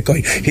 He's a great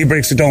guy. He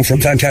breaks it down for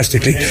him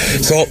fantastically.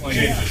 So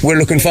we're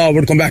looking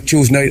forward to come back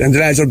Tuesday night, and the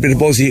lads are a bit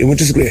buzzy,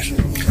 which is great.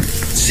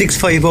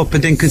 6-5 up,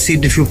 but then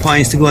conceded a few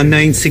points to go on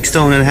 9-6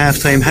 down at half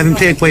time. Having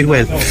played quite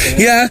well.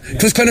 Yeah,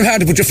 it was kind of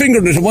hard to put your finger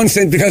on it in one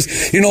sense, because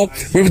we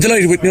were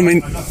delighted with,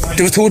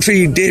 there was 2 or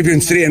 3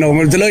 debuts today, and we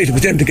were delighted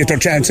with them to get their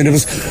chance, and it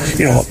was,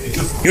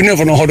 you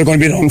never know how they're going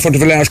to be down in front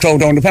of a large crowd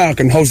down the park,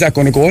 and how's that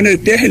going to go, and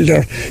they held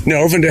their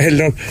nerve and they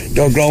held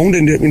their ground,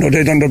 and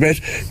they done their bit.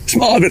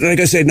 Small bit, like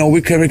I said,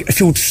 we had a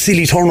few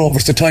silly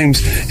turnovers at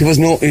times. There was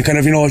no kind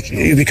of,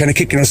 you'd be kind of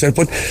kicking yourself,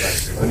 but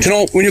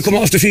when you come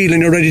off the field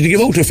and you're ready to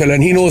give out to a fella,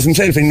 and he knows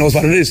himself, and he knows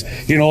what it is,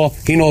 he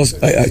knows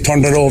I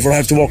turned it over, I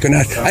have to work on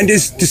that, and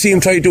just to see him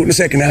try to do it in the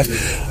second half,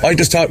 I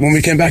just thought when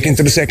we came back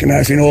into the second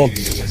half,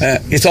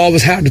 it's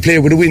always hard to play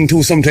with a win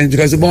too sometimes,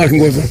 because the ball can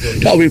go over.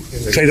 Now we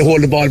try to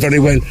hold the ball very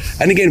well,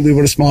 and again we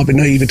were a small bit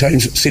naive at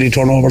times, silly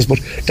turnovers, but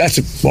that's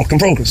a work in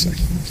progress.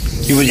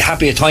 You were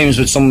happy at times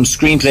with some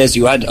screenplays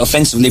you had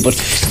offensively, but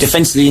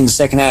defensively in the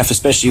second half,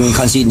 especially when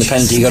conceding the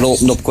penalty, you got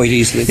opened up quite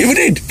easily. Yeah, we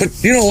did, but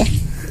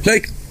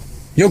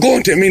you're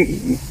going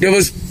to, there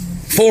was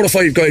 4 or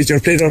 5 guys there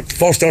played their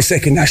first or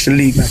second National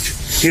League match.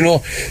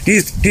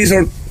 These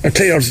are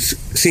players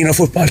seen a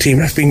football team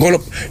that's been going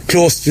up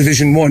close to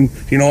Division 1,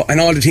 and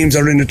all the teams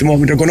are in at the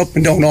moment. They're going up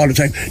and down all the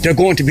time. They're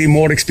going to be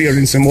more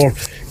experienced and more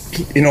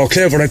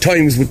clever at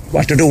times with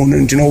what they're doing,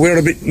 and we're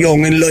a bit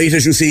young and light,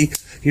 as you see.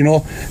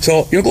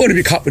 So you're going to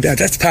be caught with that.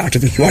 That's part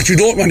of it. What you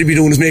don't want to be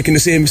doing is making the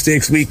same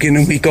mistakes week in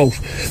and week out,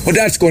 but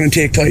that's going to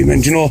take time,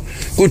 and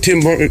good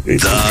timber,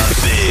 it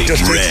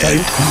just takes time.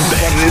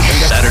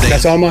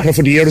 That's our motto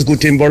for the year, is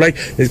good timber.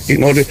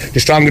 The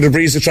stronger the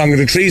breeze, the stronger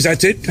the trees.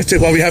 That's it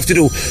what we have to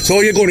do.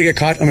 So you're going to get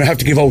caught, and we have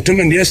to give out to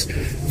them, and yes,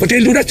 but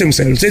they'll do that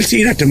themselves. They'll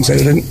see that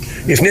themselves, and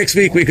if next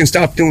week we can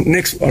stop doing,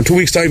 or 2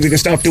 weeks time we can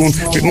stop doing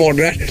a bit more of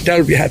that,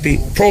 that'll be happy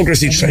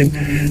progress each time.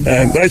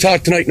 But I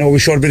thought tonight we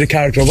showed a bit of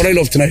character. What I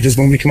love tonight is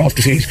when we come off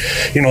the field,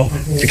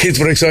 the kids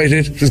were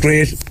excited, it was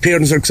great,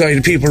 parents were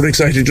excited, people were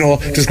excited,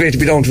 it was great to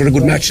be down for a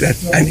good match,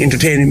 an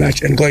entertaining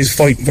match, and guys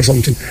fighting for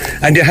something,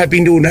 and they have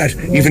been doing that,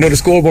 even though the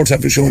scoreboards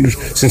haven't shown it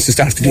since the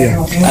start of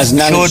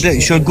the year.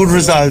 Showed good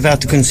resolve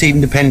after conceding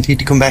the penalty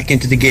to come back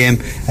into the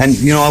game, and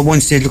at one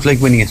stage looked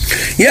like winning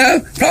it. Yeah,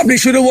 probably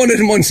should have won it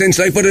in one sense,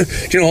 but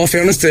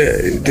fairness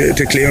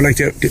to Clare,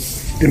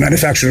 they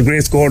manufactured a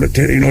great score.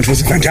 It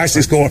was a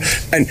fantastic score,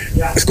 and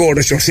a score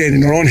that you're saying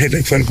in your own head,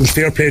 it was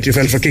fair play to you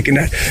fella for kicking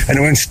that, and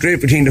it went straight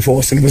between the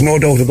posts, and there was no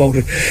doubt about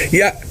it.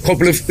 Yeah, a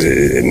couple of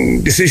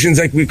decisions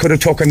we could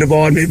have took on the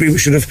ball, maybe we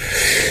should have,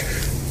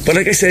 but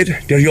like I said,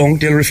 they're young,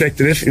 they'll reflect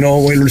it,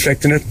 while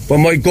reflecting it. But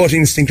my gut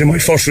instinct and my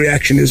first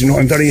reaction is,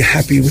 I'm very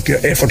happy with the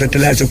effort that the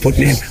lads have put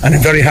in, and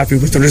I'm very happy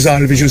with the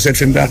resolve, as you said,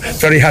 from that.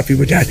 Very happy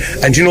with that.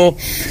 And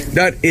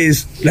that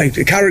is like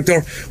the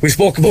character. We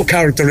spoke about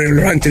character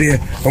earlier on today,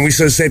 and we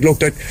sort of said, look,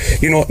 that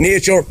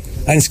nature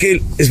and skill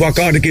is what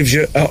God gives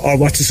you, or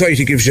what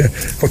society gives you,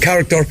 but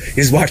character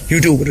is what you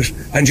do with it.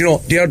 And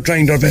they are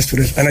trying their best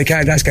with it, and I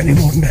can't ask any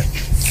more than that.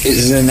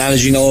 Is it an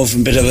analogy of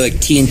a bit of a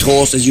tea and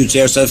toast, as you'd say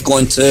yourself,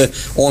 going to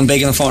Owen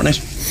Big in a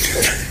fortnight?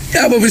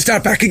 Yeah, but we'll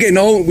start back again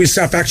now. We'll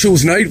start back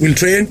Tuesday night, we'll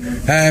train.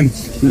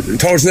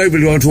 Thursday night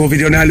we'll go to a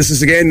video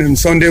analysis again, and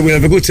Sunday we'll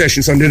have a good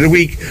session. Sunday of the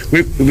week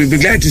we'll be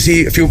glad to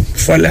see a few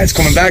lads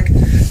coming back.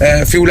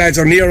 A few lads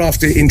are near off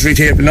the injury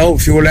table now. A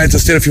few lads are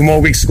still a few more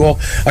weeks to go.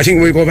 I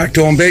think we'll go back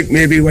to Owen Big.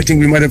 Maybe I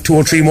think we might have 2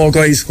 or 3 more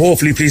guys,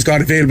 hopefully, please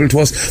God, available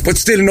to us, but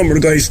still a number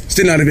of guys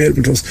still not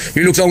available to us.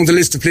 You look down the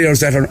list of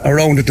players that are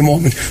around at the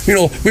moment,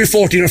 we have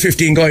 14 or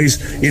 15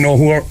 guys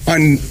who are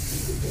on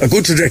a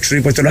good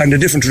trajectory, but they're on a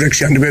different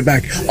trajectory on the way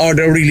back, or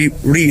they're really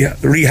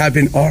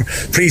rehabbing or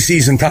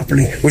pre-season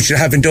properly, which they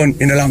haven't done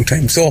in a long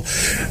time. So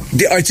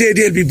I'd say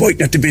they'll be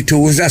biting at the bit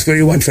too, that's where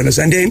you want fellas.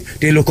 And then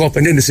they look up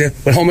and then they say,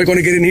 well, how am I going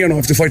to get in here now? I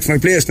have to fight for my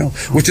place now,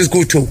 which is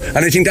good too. And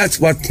I think that's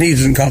what's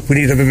needed in Cork. We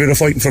need to have a bit of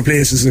fighting for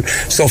places and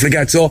stuff like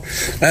that. So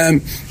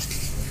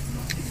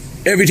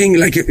everything,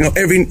 like, you know,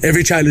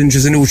 every challenge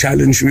is a new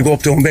challenge. We go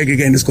up to Beg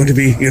again, it's going to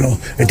be, you know,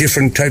 a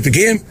different type of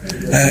game,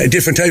 a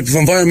different type of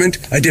environment,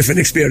 a different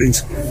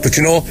experience. But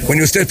you know, when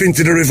you step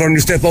into the river and you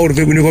step out of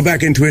it, when you go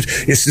back into it,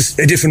 it's just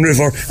a different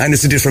river and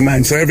it's a different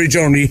man. So every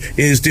journey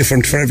is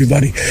different for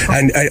everybody,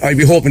 and I'd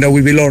be hoping that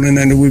we'll be learning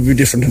and we'll be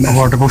different in that.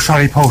 I heard about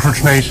Shani Powter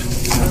tonight,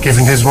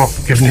 given his work,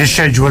 given his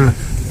schedule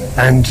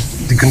and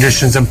the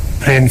conditions and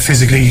playing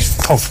physically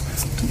tough.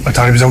 I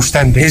thought he was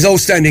outstanding. He's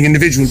outstanding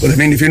individual, but I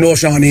mean, if you know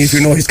Shawnee, if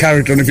you know his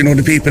character, and if you know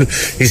the people,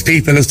 his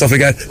people and stuff like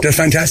that, they're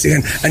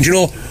fantastic. And you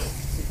know,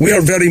 we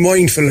are very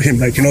mindful of him,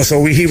 like, you know.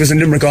 So he was in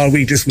Limerick all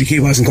week this week. He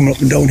wasn't coming up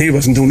and down. He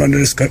wasn't doing none of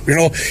this, you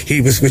know. He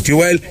was with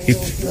Joel. He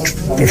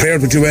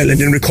prepared with Joel and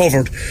then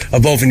recovered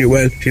above in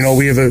Joel. You know,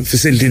 we have a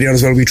facility there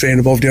as well. We train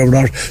above there with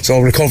our,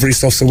 so recovery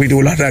stuff. So we do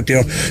a lot of that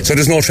there. So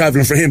there's no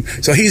travelling for him.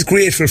 So he's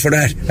grateful for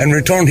that. And in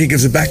return, he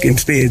gives it back in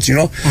spades. You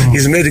know,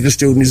 he's a medical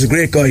student. He's a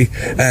great guy.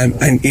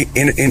 And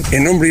in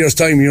a number of years'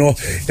 time, you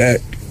know.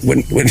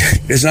 When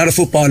there's not a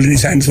football in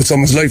his hands, with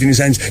someone's life in his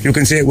hands, you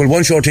can say, well,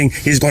 one sure thing,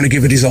 he's going to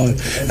give it his all.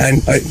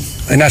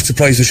 And that's the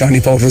price of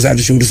Shani Powter's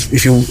attitude.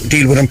 If you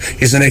deal with him,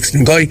 he's an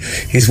excellent guy.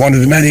 He's one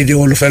of the many of the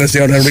older fellas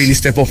there that really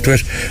step up to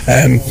it.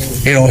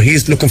 You know,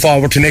 he's looking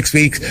forward to next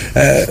week,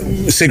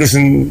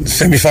 Sigerson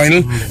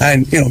semi-final,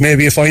 and, you know,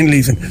 maybe a final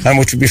even, and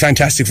which would be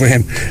fantastic for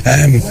him.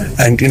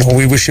 And, you know,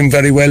 we wish him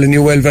very well and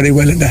you well very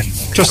well in that.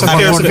 Just on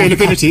players'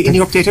 availability, any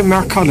update on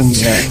Mark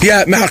Collins?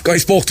 Yeah, Mark, I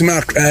spoke to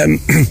Mark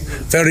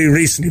very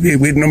recently.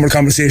 We had a number of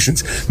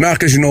conversations.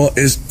 Mark, as you know,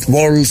 is the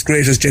world's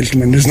greatest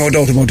gentleman. There's no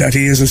doubt about that.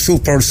 He is a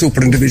super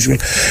individual.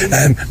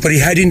 But he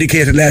had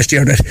indicated last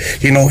year that,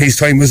 you know, his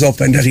time was up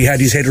and that he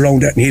had his head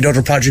around that and he had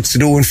other projects to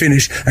do and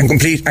finish and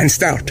complete and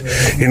start.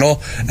 You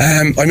know,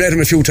 I met him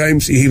a few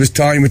times. He was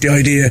toying with the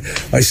idea.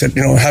 I said,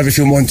 you know, have a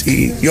few months.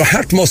 Your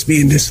heart must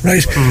be in this,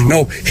 right?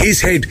 No, his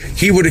head,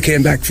 he would have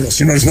came back for us.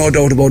 You know, there's no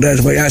doubt about that.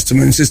 If I asked him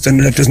and insisted on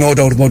that, there's no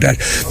doubt about that.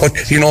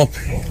 But, you know,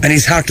 and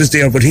his heart is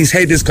there, but his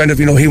head is kind of,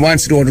 you know, he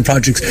wants to do other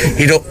projects.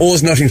 He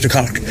owes nothing to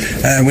Cork.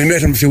 We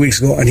met him a few weeks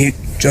ago and he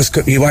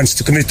wants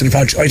to commit to the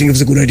project. I think it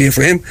was a good idea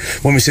for him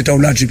when we sit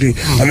down logically.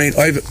 I mean,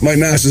 my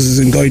master's is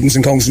in guidance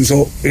and counselling,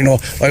 so, you know,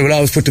 I will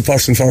always put the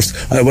person first.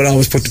 I will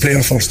always put the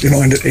player first, you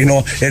know, and, you know,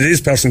 it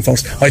is person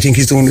first. I think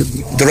he's doing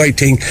the right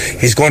thing.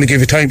 He's going to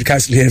give it time to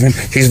Castlehaven.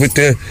 He's with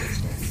the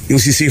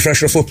UCC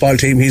Fresher football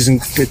team.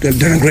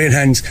 They're in great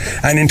hands,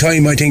 and in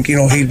time I think, you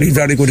know, he'll be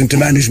very good into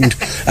management,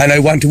 and I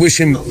want to wish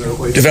him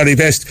the very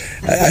best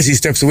as he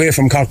steps away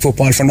from Cork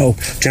football for now.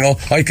 You know,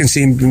 I can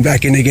see him being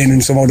back in again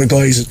and some other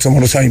guys at some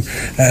other time,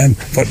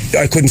 but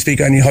I couldn't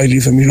speak any highly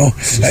of him, you know.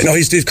 No,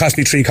 he did cost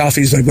me 3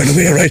 coffees, by the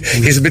way, right?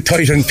 He's a bit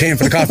tight and paying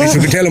for the coffees, so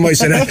you can tell him I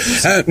said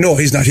that. No,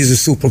 he's not. He's a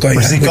super guy.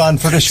 Is he gone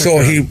for this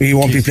year? So he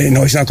won't be playing.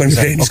 No, he's not going to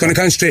be playing. He's going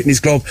to concentrate in his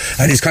club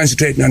and he's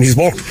concentrating on his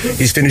work.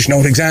 He's finishing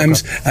out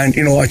exams, and,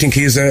 you know, I think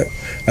he's a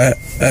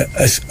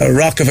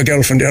rock of a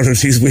girlfriend there that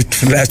he's with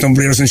for the last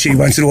number of years, and she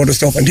wants to do other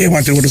stuff and they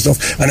want to do other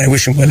stuff, and I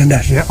wish him well in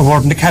that. Yeah, a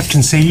word on the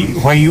captaincy.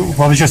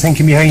 What was your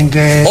thinking behind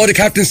the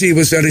captaincy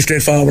was very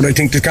straightforward. I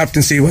think the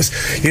captaincy was,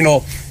 you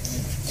know,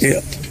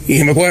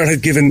 Ian Maguire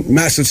had given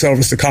massive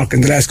service to Cork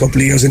in the last couple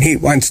of years, and he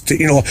wants to,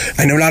 you know,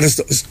 and a lot of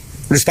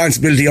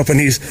responsibility up on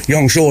his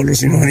young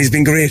shoulders, you know, and he's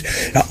been great.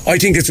 I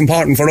think it's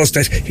important for us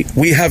that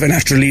we have a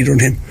natural leader in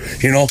him,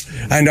 you know,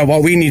 and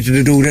what we needed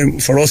to do then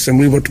for us, and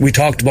we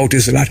talked about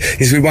this a lot,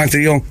 is we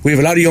have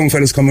a lot of young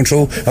fellas coming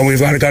through, and we've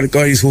got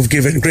guys who've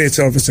given great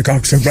service to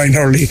Cork, so Brian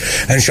Hurley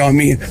and Sean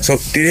Meehan, so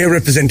they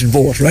represented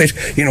both, right,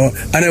 you know,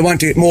 and I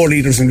want to get more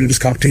leaders into this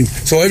Cork team.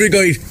 So every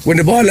guy, when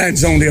the ball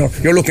lands down there,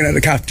 you're looking at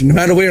the captain, no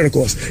matter where it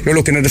goes, you're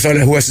looking at the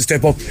fella who has to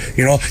step up,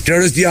 you know. There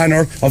is the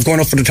honour of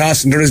going up for the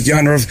toss, and there is the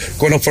honour of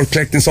going up for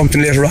collecting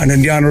something later on,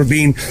 and the honour of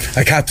being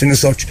a captain and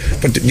such,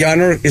 but the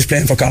honour is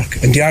playing for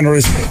Cork, and the honour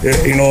is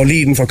you know,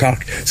 leading for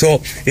Cork.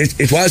 So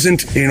it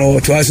wasn't, you know,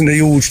 it wasn't a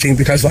huge thing,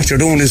 because what you're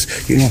doing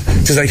is, you know,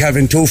 it's like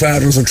having 2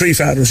 fathers or 3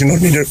 fathers, you know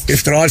what I mean?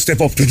 If they all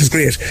step up to it, it's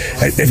great.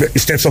 It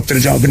steps up to the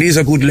job, and these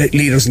are good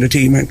leaders in the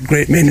team and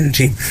great men in the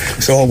team,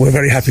 so we're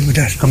very happy with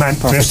that. Come on,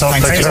 thanks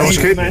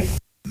very much.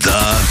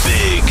 The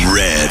Big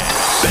Red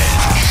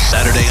Bench,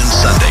 Saturday and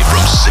Sunday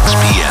from 6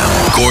 p.m.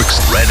 Cork's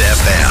Red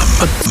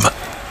FM.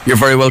 You're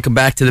very welcome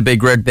back to the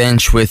Big Red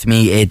Bench with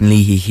me, Aidan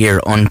Leahy,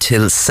 here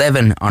until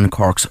 7 on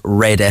Cork's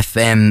Red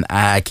FM.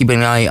 Keeping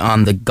an eye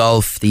on the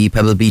golf, the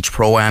Pebble Beach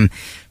Pro-Am.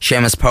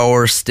 Seamus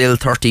Power still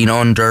 13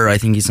 under. I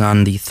think he's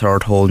on the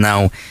 3rd hole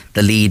now.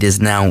 The lead is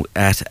now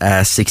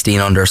at 16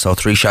 under, so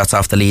 3 shots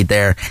off the lead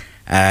there.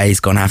 he's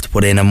going to have to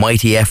put in a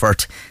mighty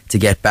effort to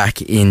get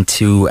back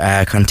into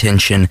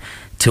contention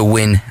to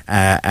win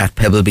at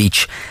Pebble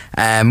Beach.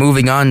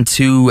 Moving on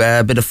to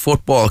a bit of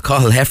football,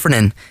 Cathal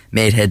Heffernan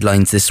made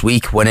headlines this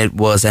week when it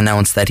was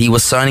announced that he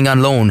was signing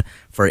on loan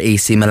for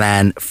AC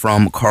Milan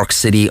from Cork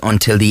City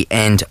until the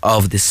end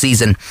of the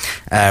season.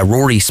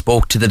 Rory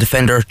spoke to the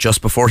defender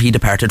just before he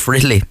departed for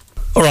Italy.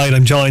 Alright,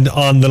 I'm joined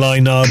on the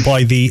line now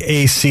by the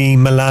AC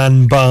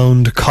Milan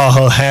bound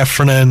Cathal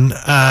Heffernan.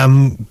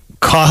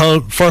 Cathal,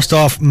 first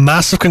off,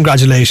 massive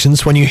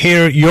congratulations. When you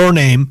hear your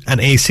name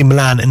and AC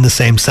Milan in the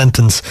same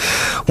sentence,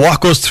 what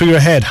goes through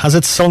your head? Has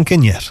it sunk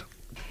in yet?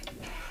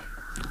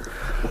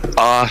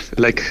 I'm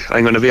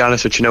going to be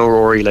honest with you now,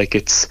 Rory.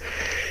 It's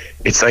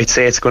I'd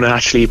say it's going to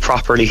actually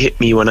properly hit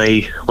me when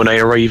I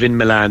arrive in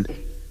Milan.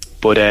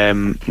 But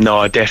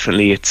no,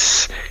 definitely,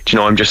 it's,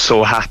 I'm just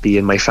so happy,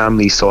 and my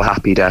family's so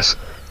happy that,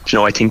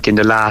 I think in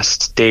the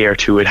last day or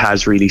two it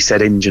has really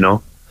set in.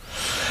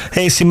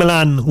 AC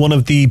Milan, one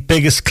of the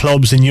biggest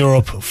clubs in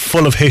Europe,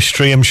 full of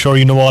history. I'm sure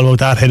you know all about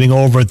that, heading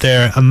over it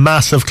there. A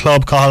massive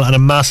club, Cathal, and a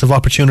massive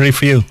opportunity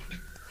for you.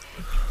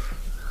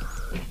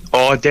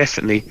 Oh,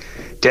 definitely,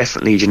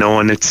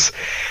 and it's,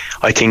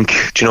 I think,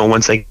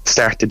 once I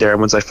started there,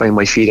 once I find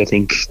my feet, I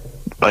think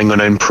I'm going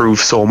to improve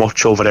so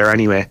much over there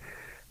anyway.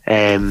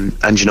 And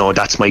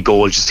that's my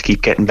goal, just to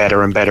keep getting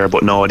better and better.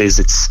 But no,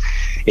 it's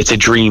a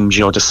dream,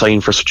 to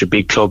sign for such a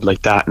big club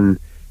like that, and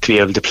to be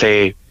able to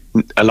play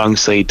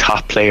alongside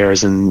top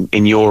players in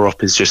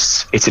Europe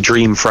it's a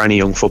dream for any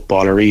young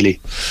footballer, really.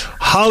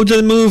 How did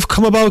the move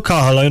come about,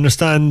 Cathal? I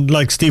understand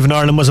Stephen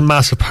Ireland was a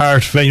massive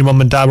part of it. Your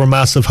mum and dad were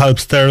massive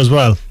helps there as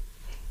well.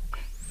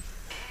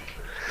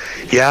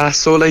 Yeah,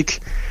 so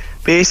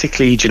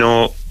basically,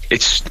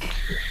 it's,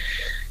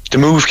 the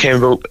move came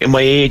about.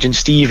 My agent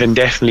Stephen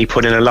definitely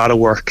put in a lot of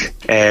work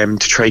to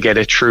try get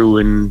it through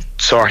and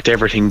sort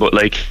everything, but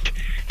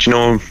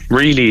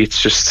really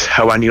it's just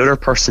how any other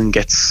person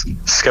gets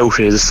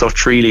scouted as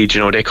such, really.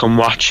 They come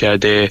watch you,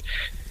 they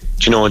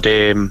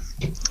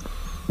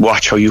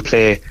watch how you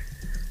play,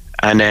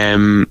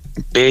 and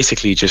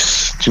basically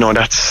just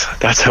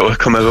that's how it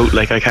come about.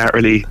 I can't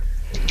really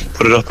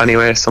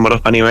sum it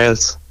up anyway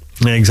else.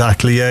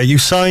 Exactly, yeah. You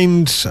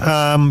signed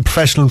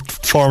professional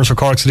performance for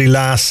Cork City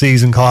last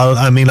season, Cathal.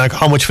 I mean,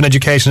 how much of an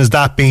education has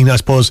that been, I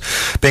suppose,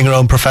 being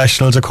around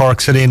professionals at Cork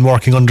City and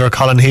working under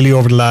Colin Healy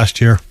over the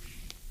last year?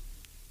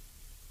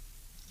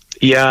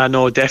 Yeah,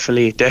 no,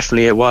 definitely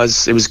it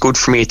was good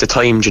for me at the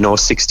time.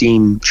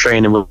 16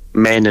 training with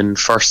men and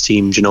first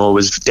team,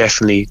 was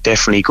definitely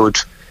good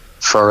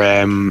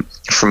for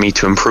me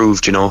to improve,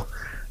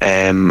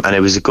 and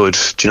it was good,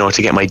 to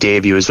get my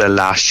debut as well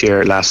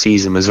last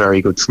season was very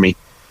good for me.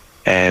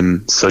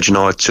 So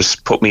it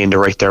just put me in the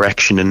right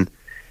direction, and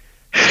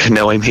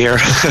now I'm here.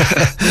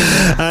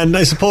 And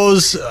I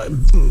suppose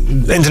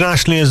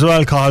internationally as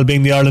well, Cathal,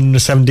 being the Ireland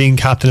under-17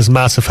 captain is a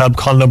massive help.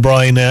 Colin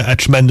O'Brien, a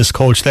tremendous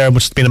coach there, but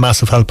it's been a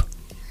massive help.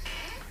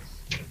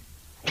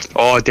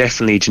 Oh,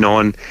 definitely,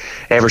 and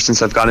ever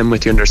since I've gone in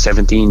with the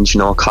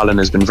under-17, Colin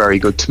has been very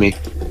good to me.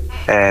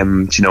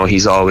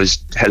 He's always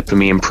helping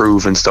me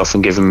improve and stuff,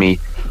 and giving me,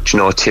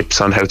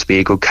 tips on how to be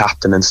a good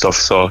captain and stuff,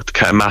 so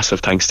massive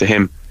thanks to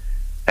him.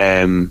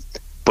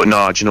 But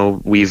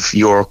no, we've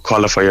Euro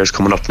qualifiers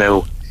coming up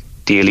now,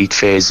 the elite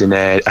phase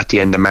at the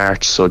end of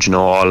March, so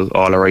all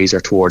our eyes are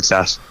towards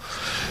that.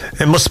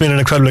 It must have been an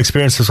incredible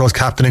experience, I suppose,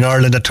 captaining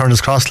Ireland at Turner's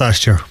Cross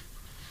last year.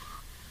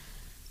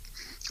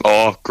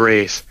 Oh,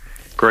 great,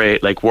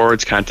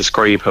 words can't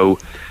describe how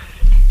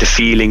the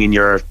feeling in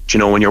your,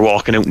 when you're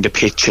walking out in the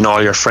pitch and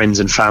all your friends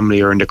and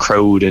family are in the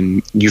crowd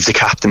and you've the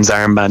captain's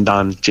armband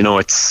on,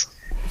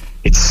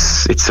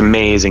 it's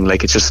amazing.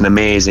 It's just an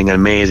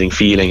amazing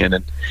feeling,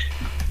 and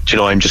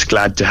I'm just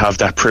glad to have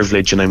that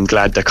privilege, and I'm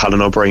glad that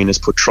Colin O'Brien has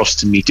put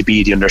trust in me to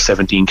be the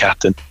under-17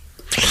 captain.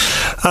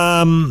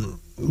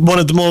 One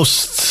of the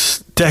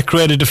most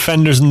decorated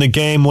defenders in the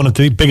game, one of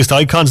the biggest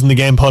icons in the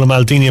game, Paolo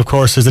Maldini, of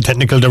course, is the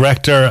technical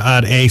director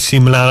at AC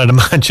Milan. I'd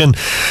imagine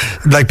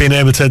being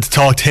able to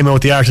talk to him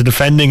about the art of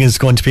defending is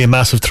going to be a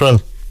massive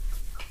thrill.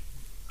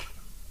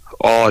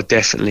 Oh,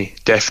 definitely.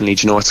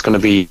 It's going to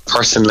be a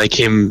person like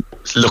him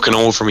looking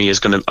over me it's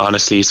going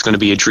to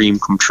be a dream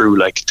come true.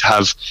 To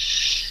have,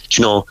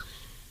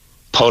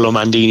 Paolo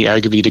Maldini,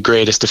 arguably the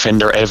greatest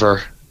defender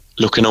ever,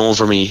 looking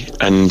over me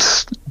and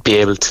be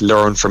able to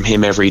learn from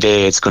him every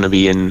day. It's going to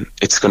be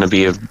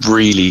a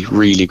really,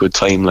 really good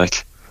time.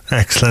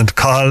 Excellent,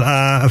 Cathal.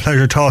 A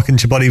pleasure talking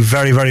to you, buddy.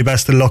 Very, very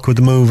best of luck with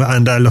the move,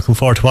 and looking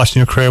forward to watching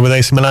your career with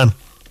AC Milan.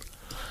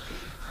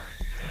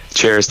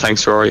 Cheers.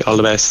 Thanks, Rory. All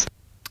the best.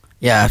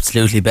 Yeah,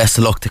 absolutely. Best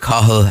of luck to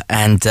Cathal.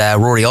 And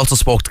Rory also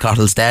spoke to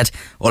Cathal's dad,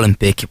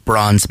 Olympic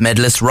bronze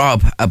medalist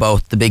Rob,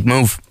 about the big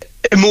move.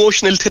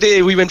 Emotional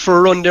today. We went for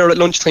a run there at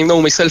lunchtime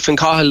now, myself and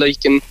Cathal,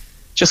 and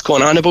just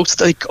going on about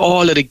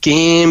all of the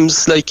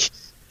games,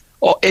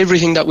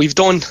 everything that we've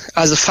done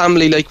as a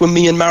family. When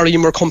me and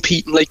Marion were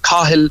competing,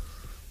 Cathal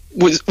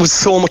was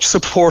so much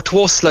support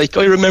to us.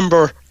 I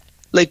remember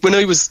when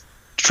I was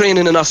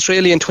training in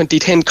Australia in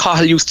 2010,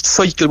 Cathal used to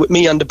cycle with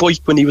me on the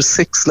bike when he was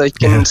 6,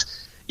 and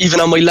even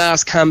on my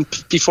last camp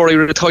before I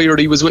retired,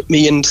 he was with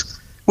me, and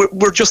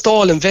we're just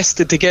all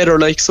invested together.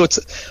 Like, so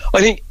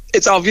I think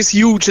it's obvious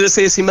huge to this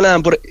AC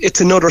Milan, but it's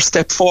another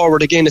step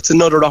forward again. It's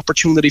another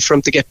opportunity for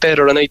him to get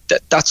better, and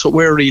that's what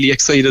we're really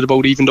excited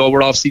about, even though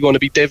we're obviously going to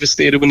be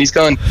devastated when he's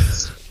gone.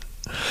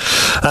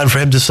 And for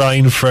him to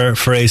sign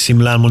for AC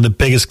Milan, one of the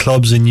biggest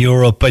clubs in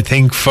Europe, I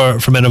think for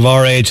men of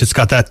our age, it's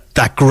got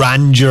that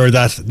grandeur,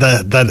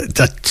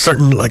 that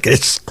certain, like,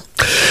 it's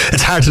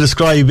hard to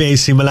describe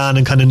AC Milan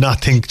and kind of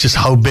not think just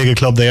how big a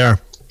club they are.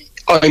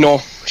 I know,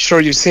 sure,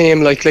 you see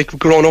him like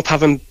growing up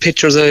having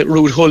pictures of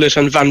Ruud Gullit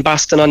and Van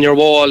Basten on your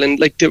wall, and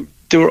like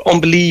they were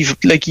unbelievable,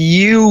 like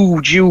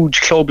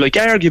huge club, like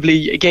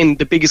arguably again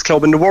the biggest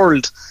club in the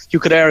world, you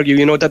could argue,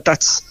 you know,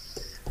 that's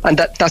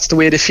the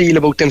way they feel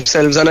about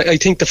themselves. And I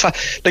think the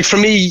fact, like for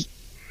me,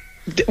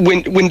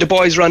 when the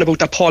boys ran about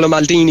that Paolo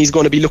Maldini's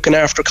going to be looking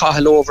after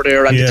Cathal over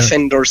there and the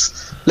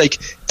defenders, like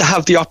to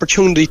have the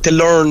opportunity to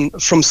learn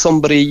from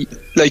somebody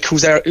like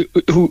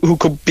who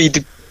could be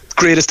the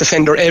greatest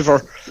defender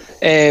ever,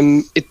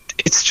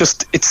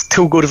 it's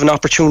too good of an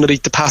opportunity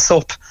to pass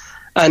up.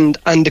 And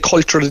the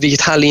culture of the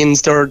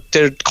Italians, their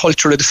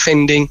culture of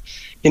defending,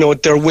 you know,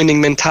 their winning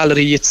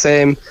mentality, it's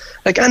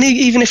like, and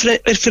even if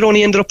it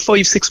only ended up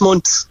 5-6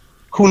 months,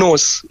 who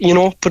knows, you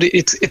know, but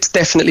it's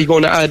definitely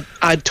going to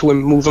add to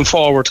him moving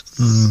forward.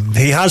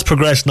 He has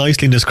progressed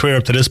nicely in his career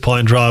up to this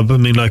point, Rob. I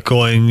mean, like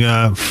going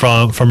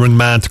from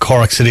Ringman to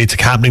Cork City to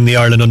captaining the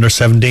Ireland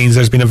under-17s,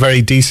 there's been a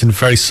very decent,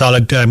 very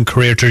solid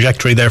career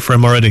trajectory there for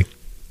him already.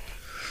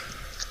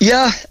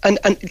 Yeah, and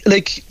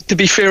like, to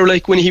be fair,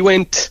 like when he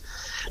went,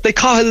 like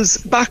Cahill's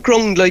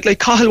background, like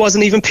Cathal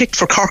wasn't even picked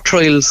for Cork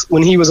trials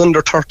when he was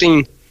under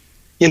 13,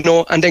 you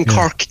know, and then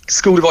Cork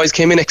schoolboys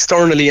came in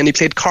externally and he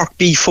played Cork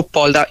B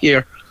football that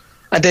year.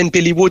 And then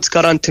Billy Woods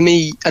got on to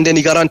me, and then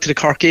he got on to the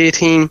Cork A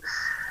team,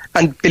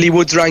 and Billy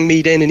Woods rang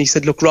me then and he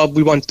said, look, Rob,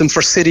 we want them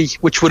for City,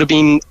 which would have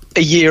been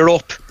a year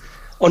up,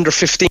 under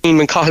 15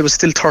 when Cathal was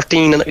still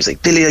 13. And I was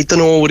like, Billy, I don't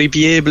know, would he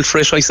be able for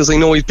it? I says, I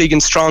know he's big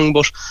and strong,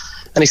 but...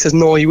 And he says,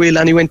 no, he will.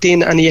 And he went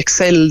in and he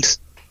excelled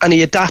and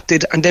he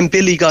adapted, and then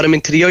Billy got him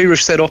into the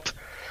Irish setup,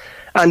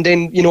 and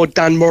then, you know,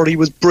 Dan Murray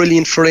was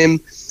brilliant for him,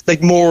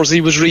 like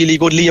Morsey was really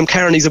good, Liam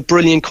Kearney's a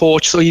brilliant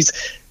coach, so he's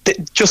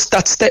just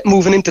that step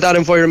moving into that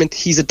environment,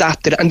 he's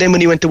adapted. And then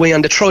when he went away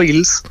on the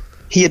trials,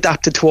 he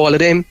adapted to all of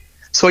them.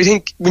 So I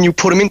think when you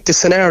put him into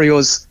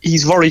scenarios,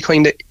 he's very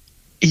kind of,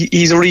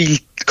 he's a real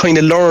kind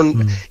of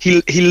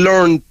he'll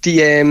learn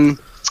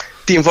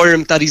the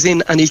environment that he's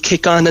in, and he'll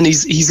kick on, and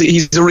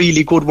he's a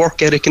really good work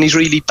ethic, and he's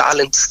really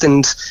balanced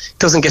and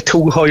doesn't get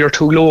too high or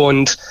too low,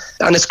 and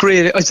it's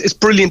great. It's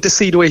brilliant to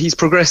see the way he's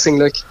progressing,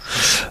 like.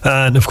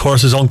 And of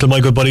course his uncle,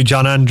 my good buddy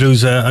John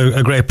Andrews,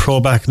 a great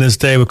pro back in his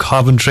day with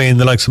Coventry and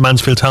the likes of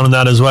Mansfield Town and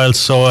that as well,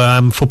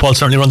 so football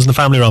certainly runs in the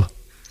family, Rob.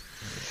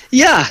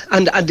 Yeah,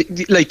 and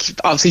like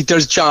obviously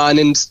there's John,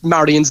 and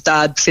Marion's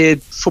dad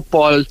played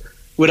football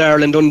with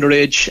Ireland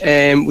underage,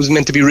 was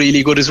meant to be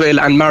really good as well,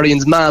 and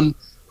Marion's mum,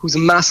 who's a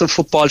massive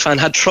football fan,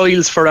 had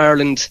trials for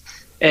Ireland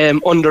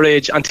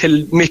underage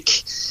until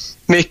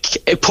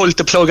Mick pulled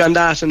the plug on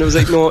that, and it was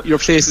like, no, your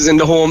place is in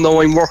the home,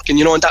 now I'm working,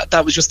 you know, and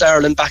that was just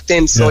Ireland back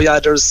then. So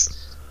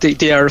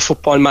they are a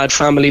football mad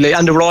family, like,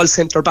 and they were all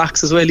centre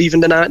backs as well. Even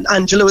then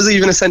Angela was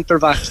even a centre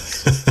back,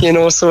 you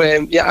know, so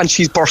and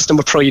she's bursting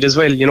with pride as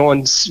well, you know,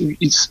 and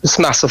it's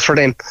massive for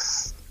them.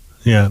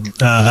 Yeah,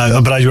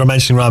 but as you were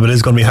mentioning, Rob, it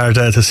is going to be hard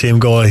to see him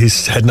go.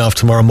 He's heading off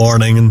tomorrow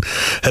morning and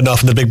heading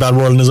off in the big bad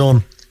world on his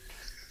own.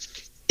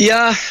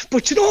 Yeah,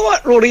 but you know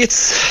what, Rory,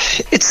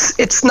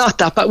 it's not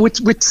that bad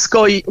with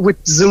Sky,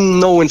 with Zoom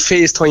now and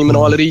FaceTime and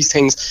all of these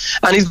things,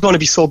 and he's going to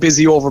be so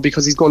busy over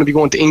because he's going to be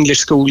going to English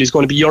school, he's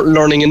going to be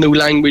learning a new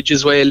language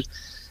as well,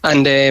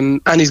 and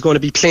he's going to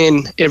be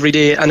playing every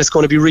day, and it's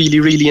going to be really,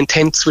 really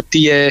intense with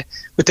the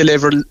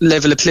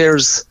level of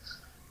players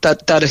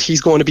that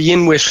he's going to be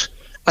in with.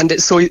 And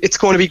so it's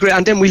going to be great,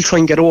 and then we'll try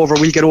and get over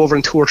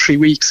in 2 or 3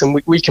 weeks, and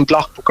we can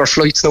book our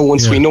flights now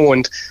once we know,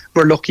 and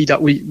we're lucky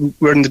that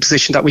we're in the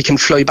position that we can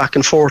fly back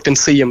and forth and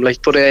see him, like.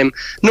 But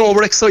no,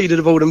 we're excited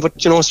about him,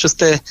 but you know, it's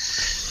just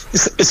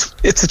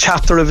it's a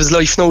chapter of his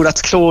life now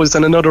that's closed,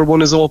 and another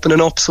one is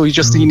opening up, so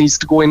he needs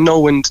to go in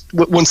now, and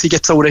once he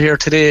gets out of here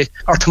today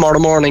or tomorrow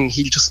morning,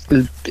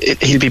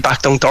 he'll be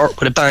back down to earth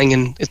with a bang,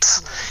 and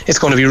it's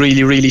going to be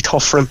really, really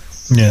tough for him.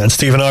 Yeah, and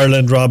Stephen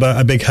Ireland, Rob,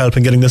 a big help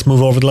in getting this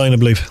move over the line, I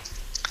believe.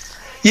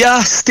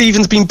 Yeah,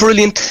 Stephen's been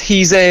brilliant.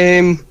 He's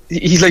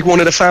like one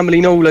of the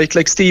family now.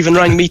 Like Stephen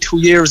rang me 2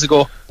 years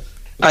ago,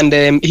 and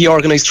he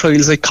organised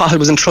trials. Like Cathal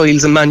was in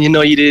trials in Man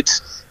United.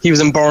 He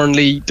was in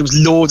Burnley. There was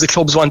loads of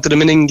clubs wanted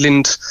him in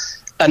England,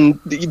 and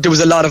there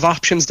was a lot of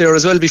options there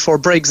as well before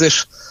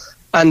Brexit.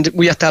 And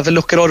we had to have a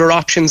look at other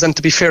options. And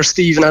to be fair,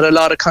 Stephen had a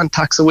lot of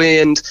contacts away.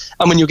 And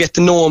when you get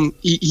to know him,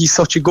 he's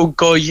such a good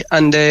guy.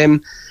 And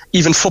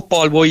even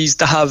football wise,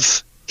 to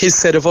have his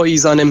set of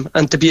eyes on him,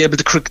 and to be able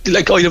to,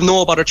 like, I have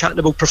no bother chatting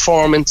about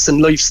performance and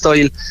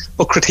lifestyle,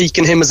 but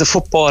critiquing him as a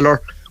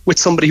footballer with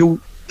somebody who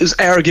is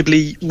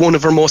arguably one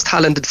of our most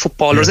talented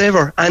footballers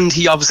ever, and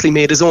he obviously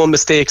made his own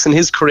mistakes in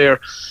his career.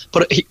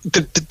 But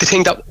the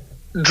thing that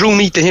drew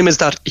me to him is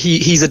that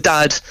he's a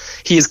dad.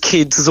 He has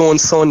kids. His own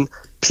son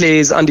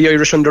plays on the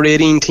Irish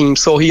under-18 team,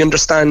 so he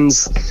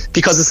understands,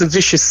 because it's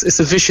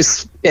a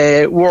vicious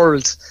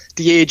world,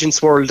 the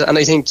agents world. And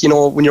I think, you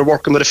know, when you're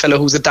working with a fellow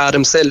who's a dad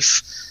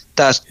himself,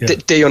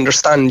 that they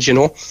understand, you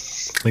know.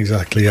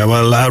 Exactly. Yeah.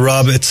 Well,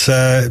 Rob, it's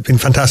been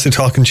fantastic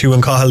talking to you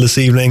and Cathal this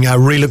evening.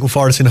 I'm really looking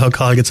forward to seeing how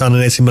Cathal gets on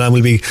in AC Milan.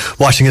 We'll be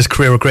watching his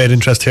career with great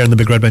interest here in the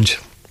Big Red Bench.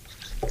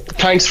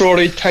 Thanks,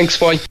 Rory. Thanks,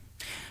 bye.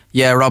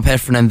 Yeah, Rob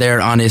Heffernan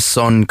there on his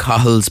son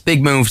Cathal's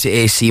big move to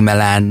AC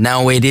Milan.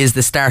 Now it is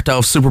the start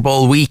of Super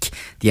Bowl week.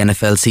 The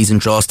NFL season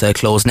draws to a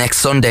close next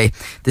Sunday.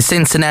 The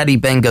Cincinnati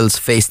Bengals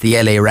face the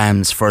LA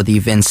Rams for the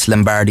Vince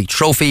Lombardi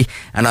Trophy,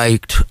 and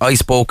I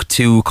spoke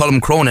to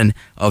Colum Cronin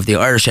of the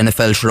Irish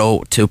NFL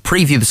Show to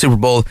preview the Super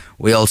Bowl.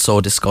 We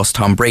also discussed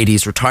Tom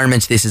Brady's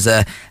retirement. This is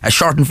a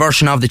shortened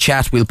version of the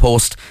chat. We'll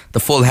post the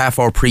full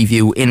half-hour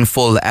preview in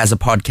full as a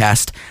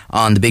podcast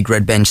on the Big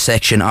Red Bench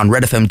section on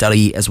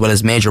redfm.ie, as well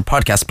as major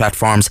podcast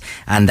platforms,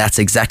 and that's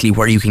exactly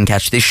where you can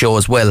catch this show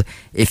as well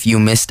if you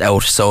missed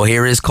out. So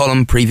here is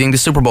Colum previewing the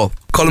Super Bowl.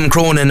 Colum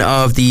Cronin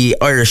of the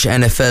Irish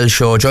NFL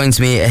Show joins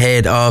me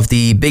ahead of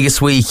the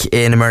biggest week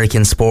in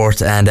American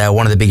sport and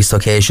one of the biggest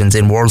occasions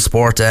in world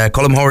sport.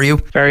 Colum, how are you?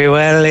 Very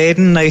well,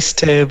 Aidan. Nice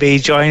to be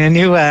joining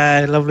you.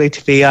 Lovely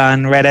to be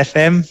on Red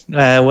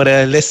FM. Would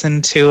have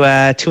listened to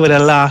it a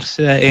lot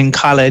in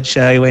college.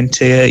 I went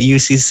to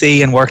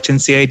UCC and worked in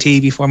CIT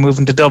before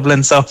moving to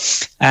Dublin, so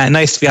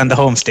nice to be on the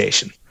home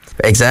station.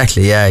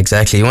 Exactly, yeah,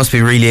 exactly. You must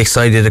be really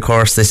excited, of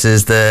course. This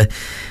is the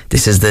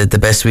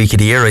best week of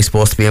the year, I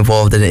suppose, to be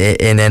involved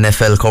in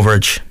NFL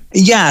coverage.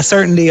 Yeah,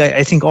 certainly.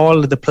 I think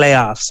all of the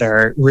playoffs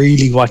are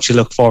really what you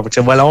look forward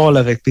to. Well, all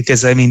of it,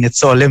 because I mean, it's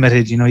so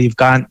limited. You know, you've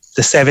got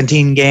the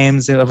 17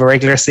 games of a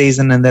regular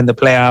season and then the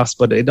playoffs,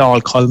 but it all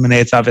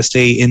culminates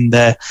obviously in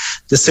the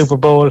Super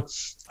Bowl.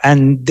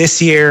 And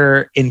this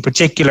year in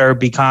particular,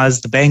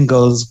 because the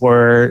Bengals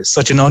were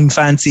such an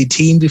unfancy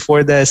team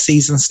before the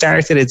season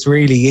started, it's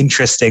really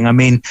interesting. I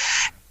mean,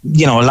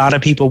 you know, a lot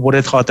of people would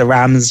have thought the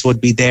Rams would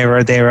be there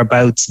or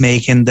thereabouts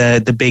making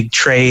the big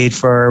trade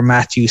for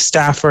Matthew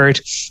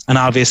Stafford. And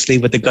obviously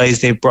with the guys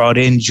they've brought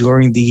in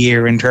during the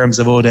year in terms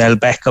of Odell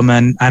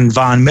Beckham and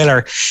Von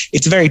Miller,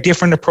 it's a very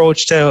different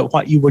approach to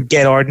what you would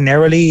get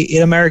ordinarily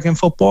in American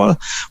football.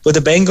 But the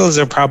Bengals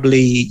are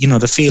probably, you know,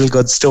 the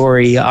feel-good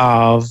story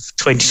of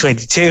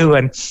 2022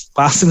 and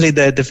possibly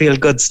the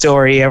feel-good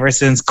story ever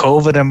since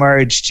COVID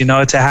emerged, you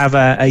know, to have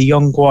a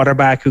young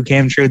quarterback who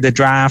came through the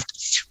draft,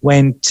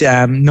 went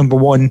number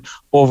one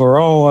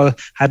overall,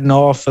 had an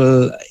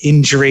awful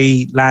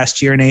injury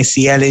last year, an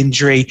ACL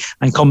injury,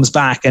 and comes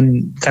back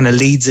and kind of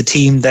leads a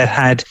team that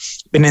had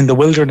been in the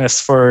wilderness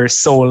for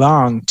so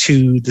long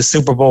to the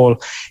Super Bowl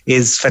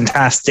is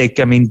fantastic.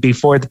 I mean,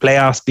 before the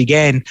playoffs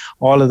began,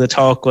 all of the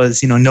talk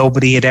was, you know,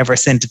 nobody had ever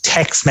sent a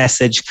text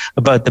message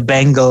about the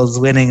Bengals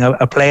winning a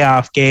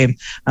playoff game,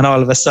 and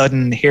all of a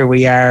sudden here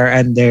we are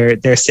and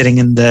they're sitting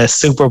in the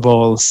Super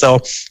Bowl.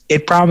 So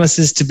it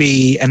promises to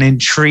be an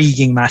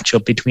intriguing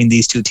matchup between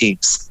these two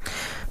teams.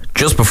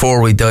 Just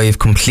before we dive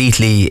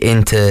completely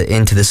into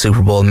the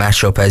Super Bowl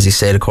matchup, as you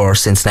said, of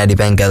course, Cincinnati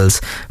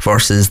Bengals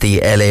versus the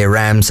LA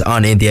Rams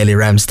in the LA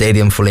Rams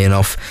Stadium, fully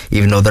enough,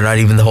 even though they're not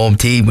even the home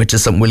team, which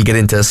is something we'll get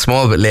into a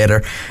small bit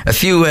later. A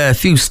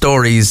few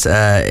stories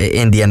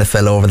in the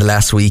NFL over the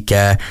last week,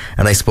 and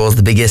I suppose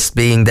the biggest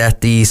being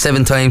that the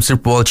 7-time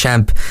Super Bowl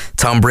champ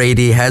Tom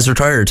Brady has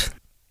retired.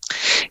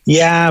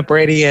 Yeah,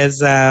 Brady has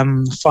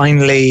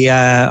finally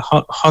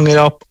hung it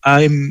up.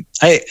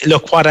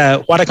 Look, what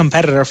a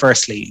competitor.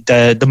 Firstly,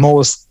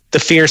 the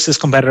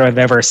fiercest competitor I've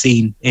ever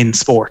seen in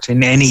sport,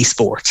 in any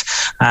sport.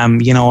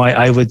 You know,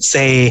 I would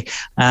say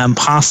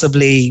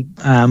possibly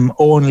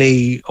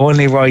only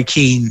Roy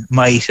Keane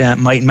might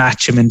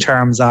match him in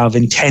terms of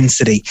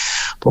intensity.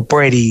 But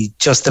Brady,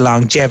 just the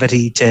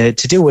longevity to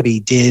do what he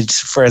did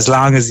for as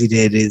long as he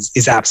did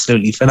is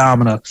absolutely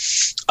phenomenal.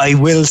 I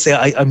will say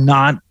I'm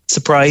not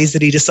surprised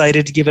that he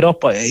decided to give it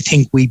up. I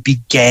think we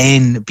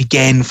began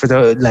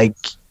for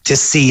to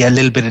see a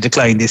little bit of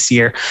decline this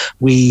year.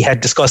 We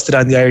had discussed it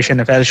on the Irish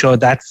NFL Show.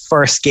 That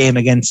first game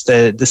against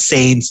the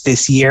Saints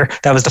this year,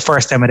 that was the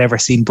first time I'd ever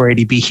seen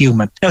Brady be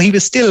human. Now, he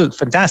was still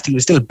fantastic. He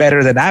was still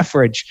better than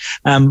average,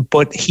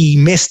 but he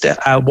missed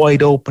a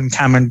wide open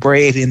Cameron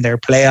Braid in their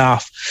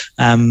playoff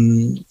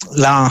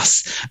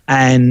loss.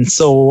 And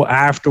so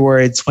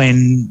afterwards,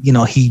 when, you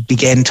know, he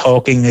began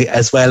talking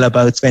as well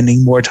about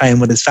spending more time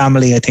with his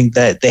family, I think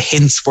that the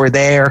hints were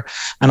there.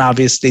 And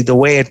obviously the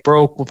way it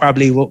broke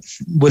will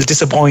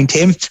disappoint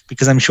him,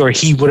 because I'm sure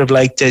he would have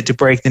liked to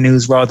break the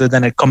news rather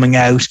than it coming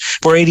out.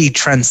 Brady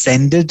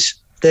transcended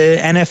the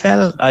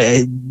NFL.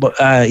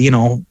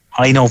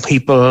 I know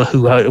people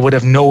who would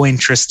have no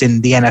interest in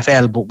the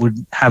NFL but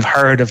would have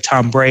heard of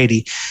Tom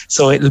Brady.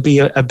 So it'll be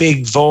a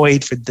big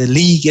void for the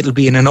league. It'll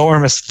be an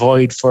enormous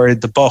void for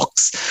the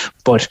Bucs.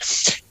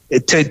 But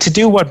to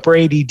do what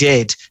Brady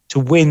did, to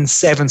win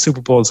 7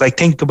 Super Bowls, like,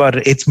 think about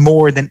it, it's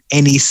more than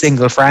any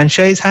single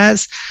franchise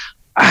has.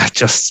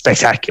 Just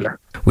spectacular.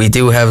 We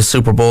do have a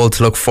Super Bowl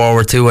to look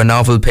forward to, a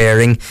novel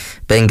pairing,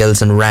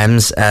 Bengals and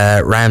Rams.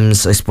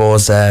 Rams, I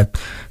suppose,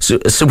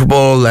 Super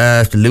Bowl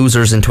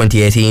losers in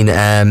 2018.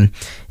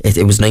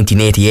 It was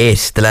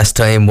 1988. The last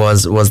time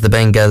was the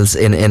Bengals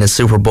in a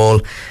Super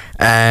Bowl.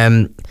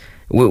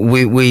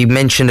 We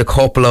mentioned a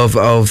couple of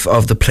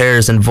the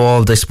players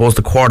involved. I suppose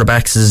the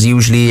quarterbacks is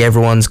usually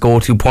everyone's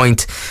go-to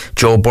point.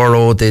 Joe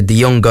Burrow, the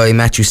young guy,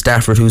 Matthew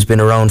Stafford, who's been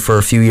around for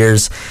a few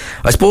years.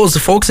 I suppose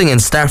focusing on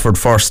Stafford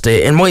first,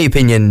 in my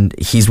opinion,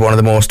 he's one of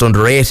the most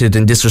underrated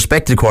and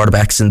disrespected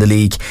quarterbacks in the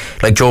league.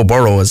 Like, Joe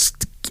Burrow is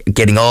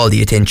getting all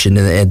the attention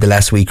in the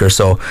last week or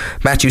so.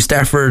 Matthew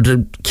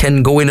Stafford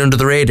can go in under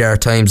the radar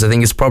at times. I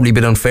think it's probably a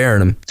bit unfair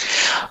on him.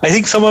 I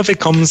think some of it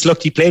comes,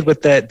 look, he played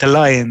with the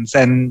Lions,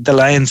 and the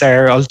Lions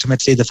are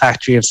ultimately the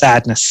factory of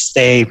sadness.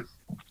 They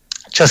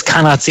just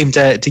cannot seem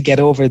to get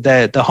over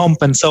the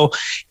hump, and so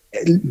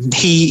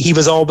he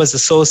was always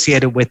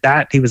associated with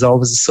that. He was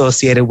always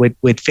associated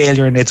with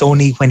failure, and it's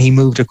only when he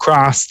moved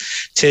across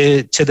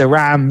to the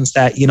Rams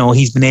that, you know,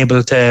 he's been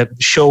able to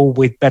show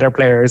with better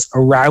players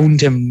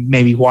around him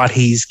maybe what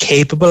he's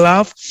capable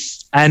of.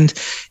 And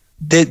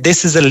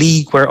this is a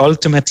league where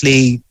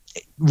ultimately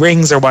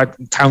rings are what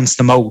counts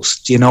the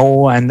most, you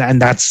know, and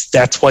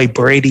that's why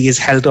Brady is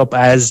held up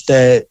as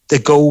the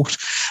GOAT,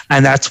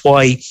 and that's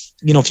why,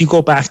 you know, if you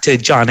go back to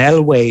John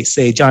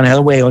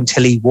Elway,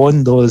 until he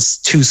won those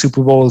 2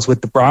 Super Bowls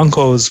with the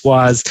Broncos,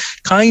 was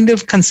kind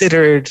of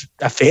considered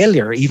a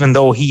failure, even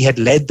though he had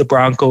led the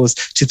Broncos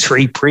to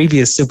 3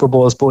 previous Super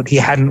Bowls, but he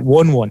hadn't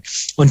won one.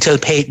 Until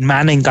Peyton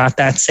Manning got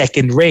that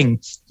second ring,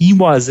 he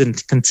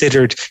wasn't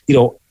considered, you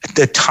know,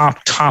 the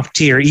top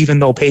tier, even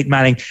though Peyton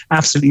Manning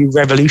absolutely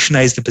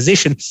revolutionized the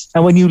position.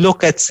 And when you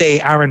look at, say,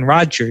 Aaron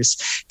Rodgers,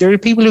 there are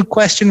people who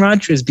question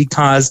Rodgers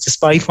because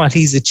despite what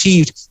he's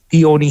achieved,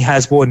 he only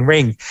has 1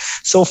 ring.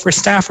 So for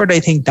Stafford, I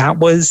think that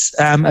was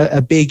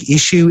a big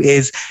issue,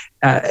 is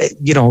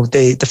you know,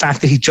 the fact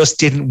that he just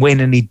didn't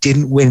win, and he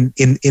didn't win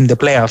in the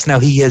playoffs. Now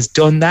he has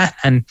done that,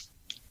 and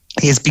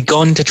he has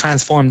begun to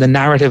transform the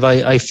narrative,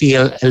 I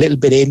feel, a little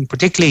bit in,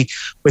 particularly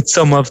with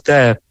some of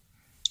the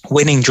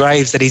winning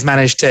drives that he's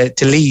managed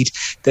to lead.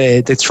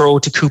 The throw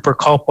to Cooper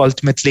Kupp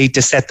ultimately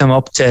to set them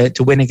up to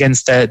win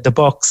against the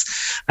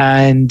Bucks,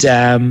 and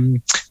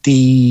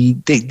the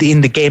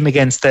in the game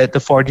against the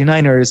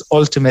 49ers,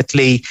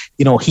 ultimately,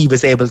 you know, he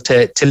was able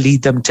to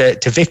lead them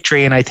to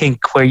victory. And I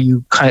think where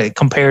you kind of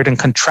compared and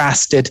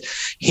contrasted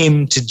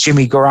him to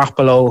Jimmy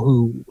Garoppolo,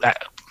 who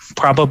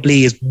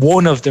probably is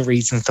one of the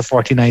reasons the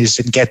 49ers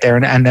didn't get there,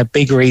 and a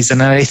big reason.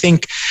 And I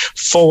think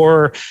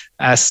for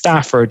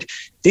Stafford,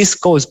 this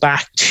goes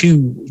back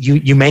to,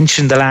 you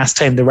mentioned the last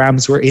time the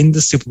Rams were in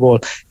the Super Bowl.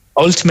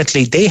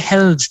 Ultimately, they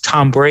held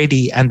Tom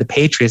Brady and the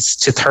Patriots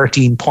to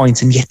 13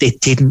 points, and yet they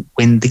didn't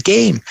win the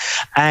game.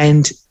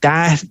 And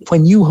that,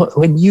 when you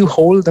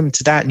hold them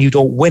to that and you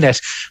don't win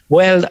it,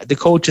 well, the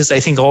coaches, I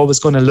think, are always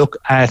going to look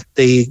at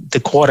the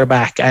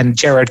quarterback, and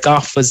Jared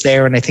Goff was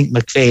there, and I think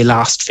McVay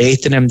lost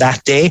faith in him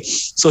that day.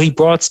 So he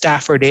brought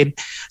Stafford in.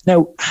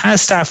 Now,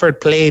 has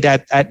Stafford played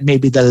at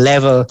maybe the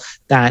level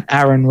that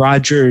Aaron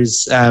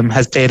Rodgers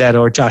has played at,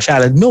 or Josh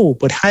Allen? No,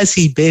 but has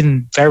he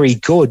been very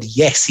good?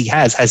 Yes, he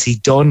has. Has he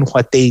done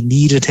what they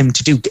needed him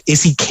to do?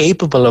 Is he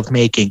capable of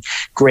making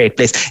great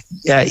plays?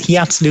 He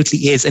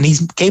absolutely is, and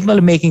he's capable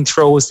of making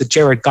throws that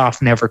Jared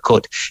Goff never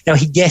could. Now,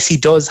 he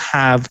does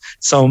have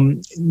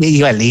some,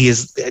 well, he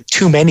has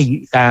too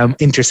many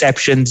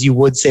interceptions, you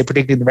would say,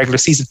 particularly in the regular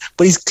season,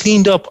 but he's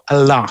cleaned up a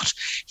lot.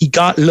 He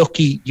got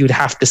lucky, you'd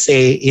have to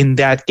say, in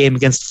that game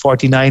against the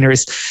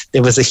 49ers.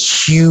 There was a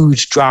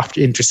huge dropped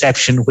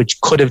interception which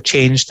could have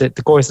changed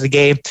the course of the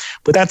game,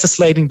 but that's a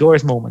sliding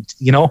doors moment,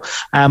 you know.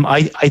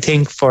 I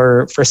think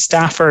for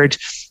Stafford,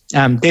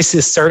 this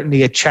is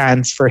certainly a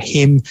chance for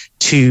him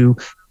to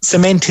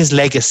cement his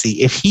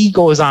legacy. If he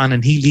goes on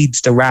and he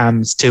leads the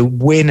Rams to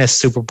win a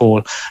Super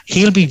Bowl,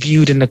 he'll be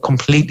viewed in a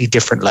completely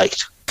different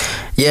light.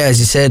 Yeah, as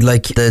you said,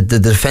 like the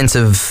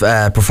defensive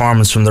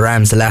performance from the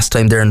Rams the last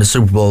time they're in the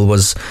Super Bowl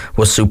was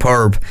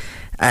superb.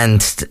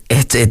 And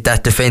that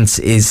defence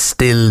is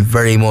still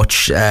very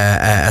much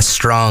a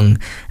strong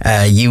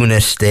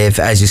unit. They've,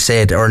 as you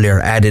said earlier,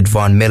 added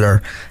Von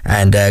Miller,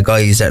 and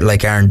guys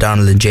like Aaron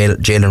Donald and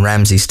Jalen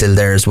Ramsey still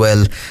there as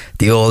well.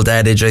 The old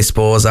adage, I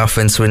suppose,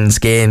 offense wins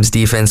games,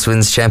 defense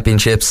wins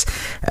championships.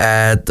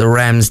 The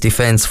Rams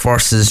defense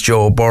versus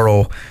Joe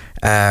Burrow.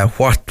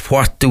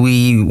 What do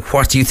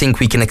you think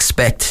we can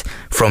expect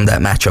from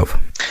that matchup?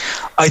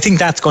 I think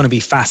that's going to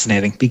be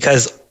fascinating,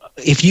 because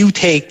if you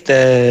take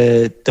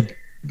the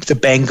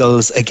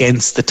Bengals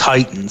against the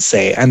Titans,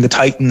 say, and the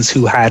Titans,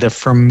 who had a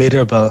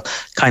formidable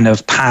kind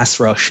of pass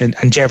rush, and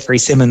Jeffrey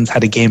Simmons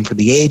had a game for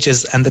the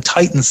ages, and the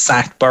Titans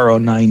sacked Burrow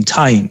 9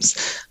 times,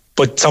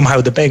 but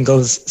somehow the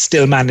Bengals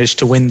still managed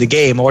to win the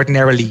game.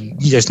 Ordinarily,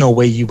 there's no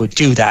way you would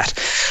do that.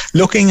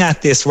 Looking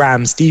at this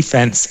Rams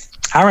defense,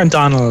 Aaron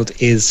Donald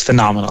is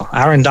phenomenal.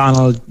 Aaron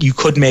Donald, you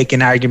could make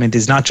an argument,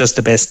 is not just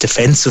the best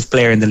defensive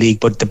player in the league,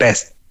 but the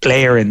best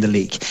player in the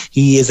league.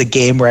 He is a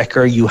game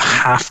wrecker. You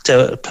have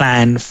to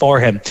plan for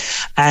him.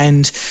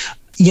 And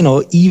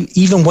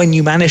even when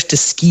you manage to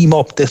scheme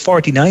up, the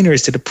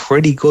 49ers did a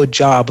pretty good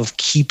job of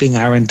keeping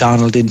Aaron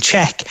Donald in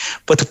check.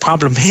 But the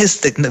problem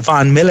is that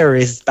Von Miller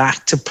is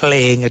back to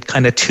playing at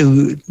kind of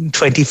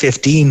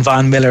 2015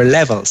 Von Miller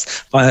levels.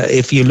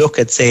 If you look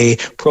at, say,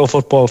 Pro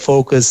Football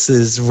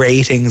Focus's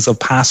ratings of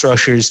pass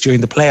rushers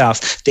during the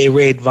playoffs, they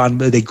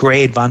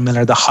grade Von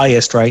Miller the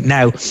highest right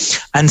now.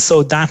 And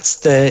so that's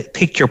the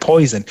pick your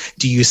poison.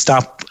 Do you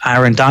stop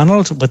Aaron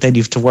Donald, but then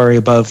you have to worry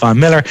about Von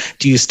Miller?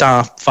 Do you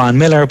stop Von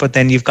Miller, but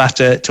then you've got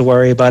to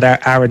worry about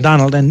Aaron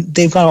Donald? And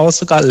they've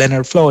also got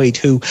Leonard Floyd,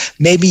 who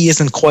maybe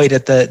isn't quite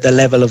at the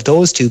level of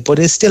those two, but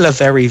is still a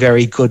very,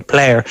 very good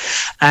player.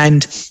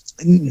 And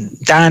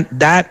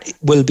that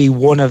will be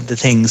one of the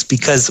things,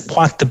 because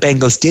what the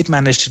Bengals did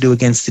manage to do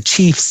against the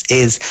Chiefs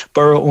is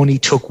Burrow only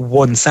took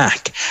one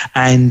sack,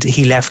 and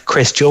he left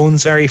Chris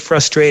Jones very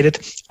frustrated.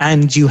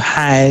 And you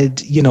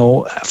had,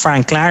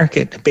 Frank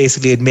Clark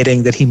basically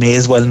admitting that he may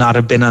as well not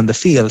have been on the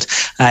field.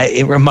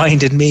 It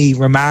reminded me,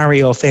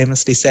 Romario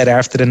famously said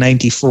after the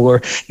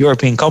 94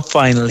 European Cup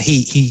final,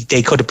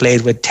 they could have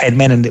played with 10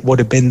 men and it would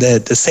have been the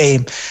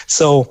same.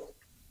 So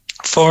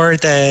for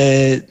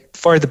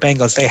the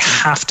Bengals, they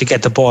have to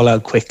get the ball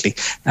out quickly.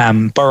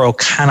 Burrow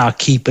cannot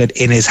keep it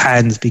in his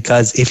hands,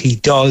 because if he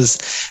does,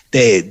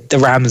 the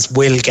Rams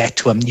will get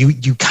to him.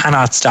 You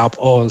cannot stop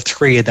all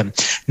three of them.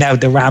 Now,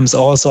 the Rams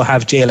also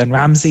have Jalen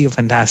Ramsey, a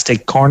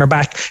fantastic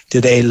cornerback.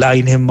 Do they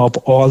line him up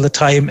all the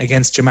time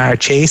against Jamar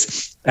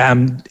Chase?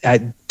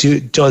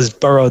 Does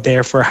Burrow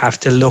therefore have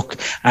to look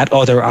at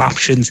other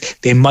options?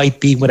 They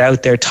might be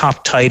without their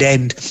top tight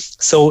end.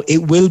 So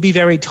it will be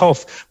very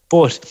tough.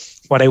 But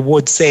what I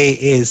would say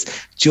is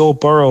Joe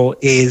Burrow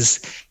he's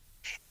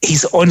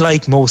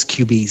unlike most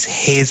QBs.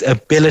 His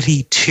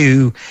ability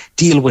to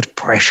deal with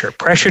pressure.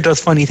 Pressure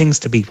does funny things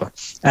to people.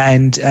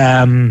 And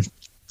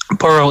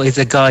Burrow is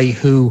a guy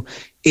who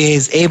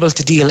is able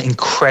to deal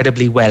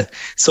incredibly well.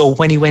 So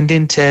when he went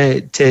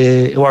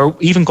into or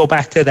even go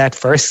back to that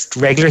first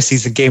regular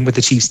season game with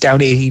the Chiefs,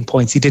 down 18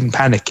 points, he didn't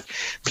panic.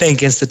 Playing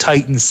against the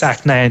Titans,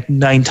 sacked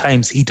nine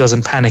times, he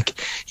doesn't panic.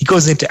 He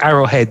goes into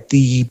Arrowhead.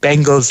 The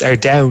Bengals are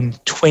down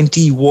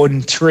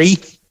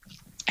 21-3.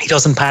 He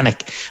doesn't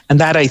panic. And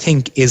that, I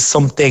think, is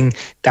something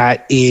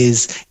that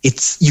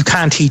you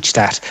can't teach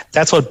that.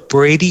 That's what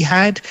Brady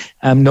had.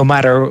 No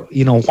matter,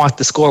 what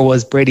the score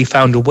was, Brady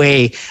found a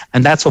way.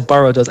 And that's what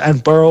Burrow does.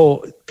 And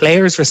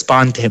players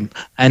respond to him.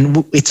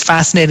 And it's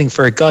fascinating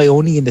for a guy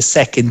only in the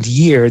second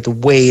year. The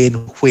way in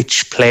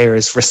which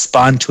players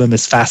respond to him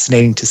is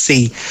fascinating to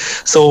see.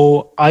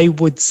 So I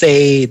would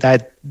say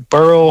that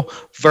Burrow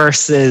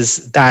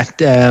versus that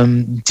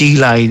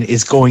D-line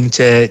is going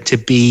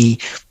to be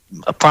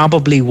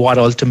probably what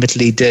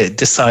ultimately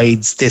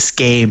decides this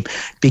game,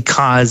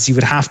 because you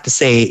would have to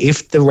say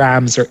if the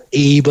Rams are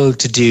able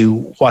to do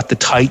what the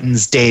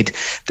Titans did,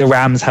 the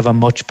Rams have a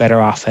much better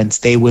offense.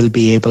 They will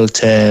be able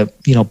to,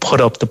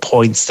 put up the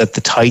points that the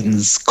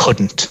Titans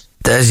couldn't.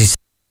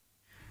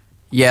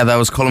 Yeah, that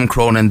was Colum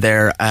Cronin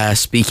there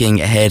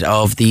speaking ahead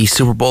of the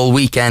Super Bowl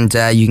weekend.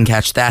 You can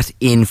catch that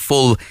in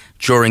full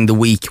during the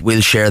week.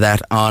 We'll share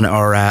that on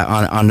our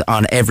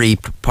on every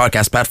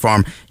podcast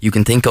platform you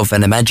can think of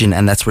and imagine,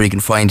 and that's where you can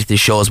find this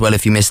show as well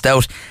if you missed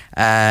out.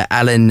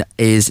 Alan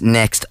is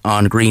next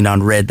on Green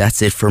on Red.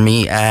 That's it for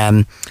me.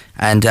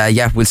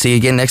 We'll see you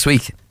again next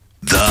week.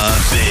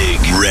 The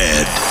Big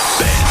Red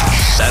Bench,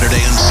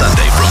 Saturday and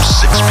Sunday from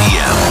 6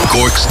 p.m.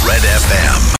 Cork's Red FM.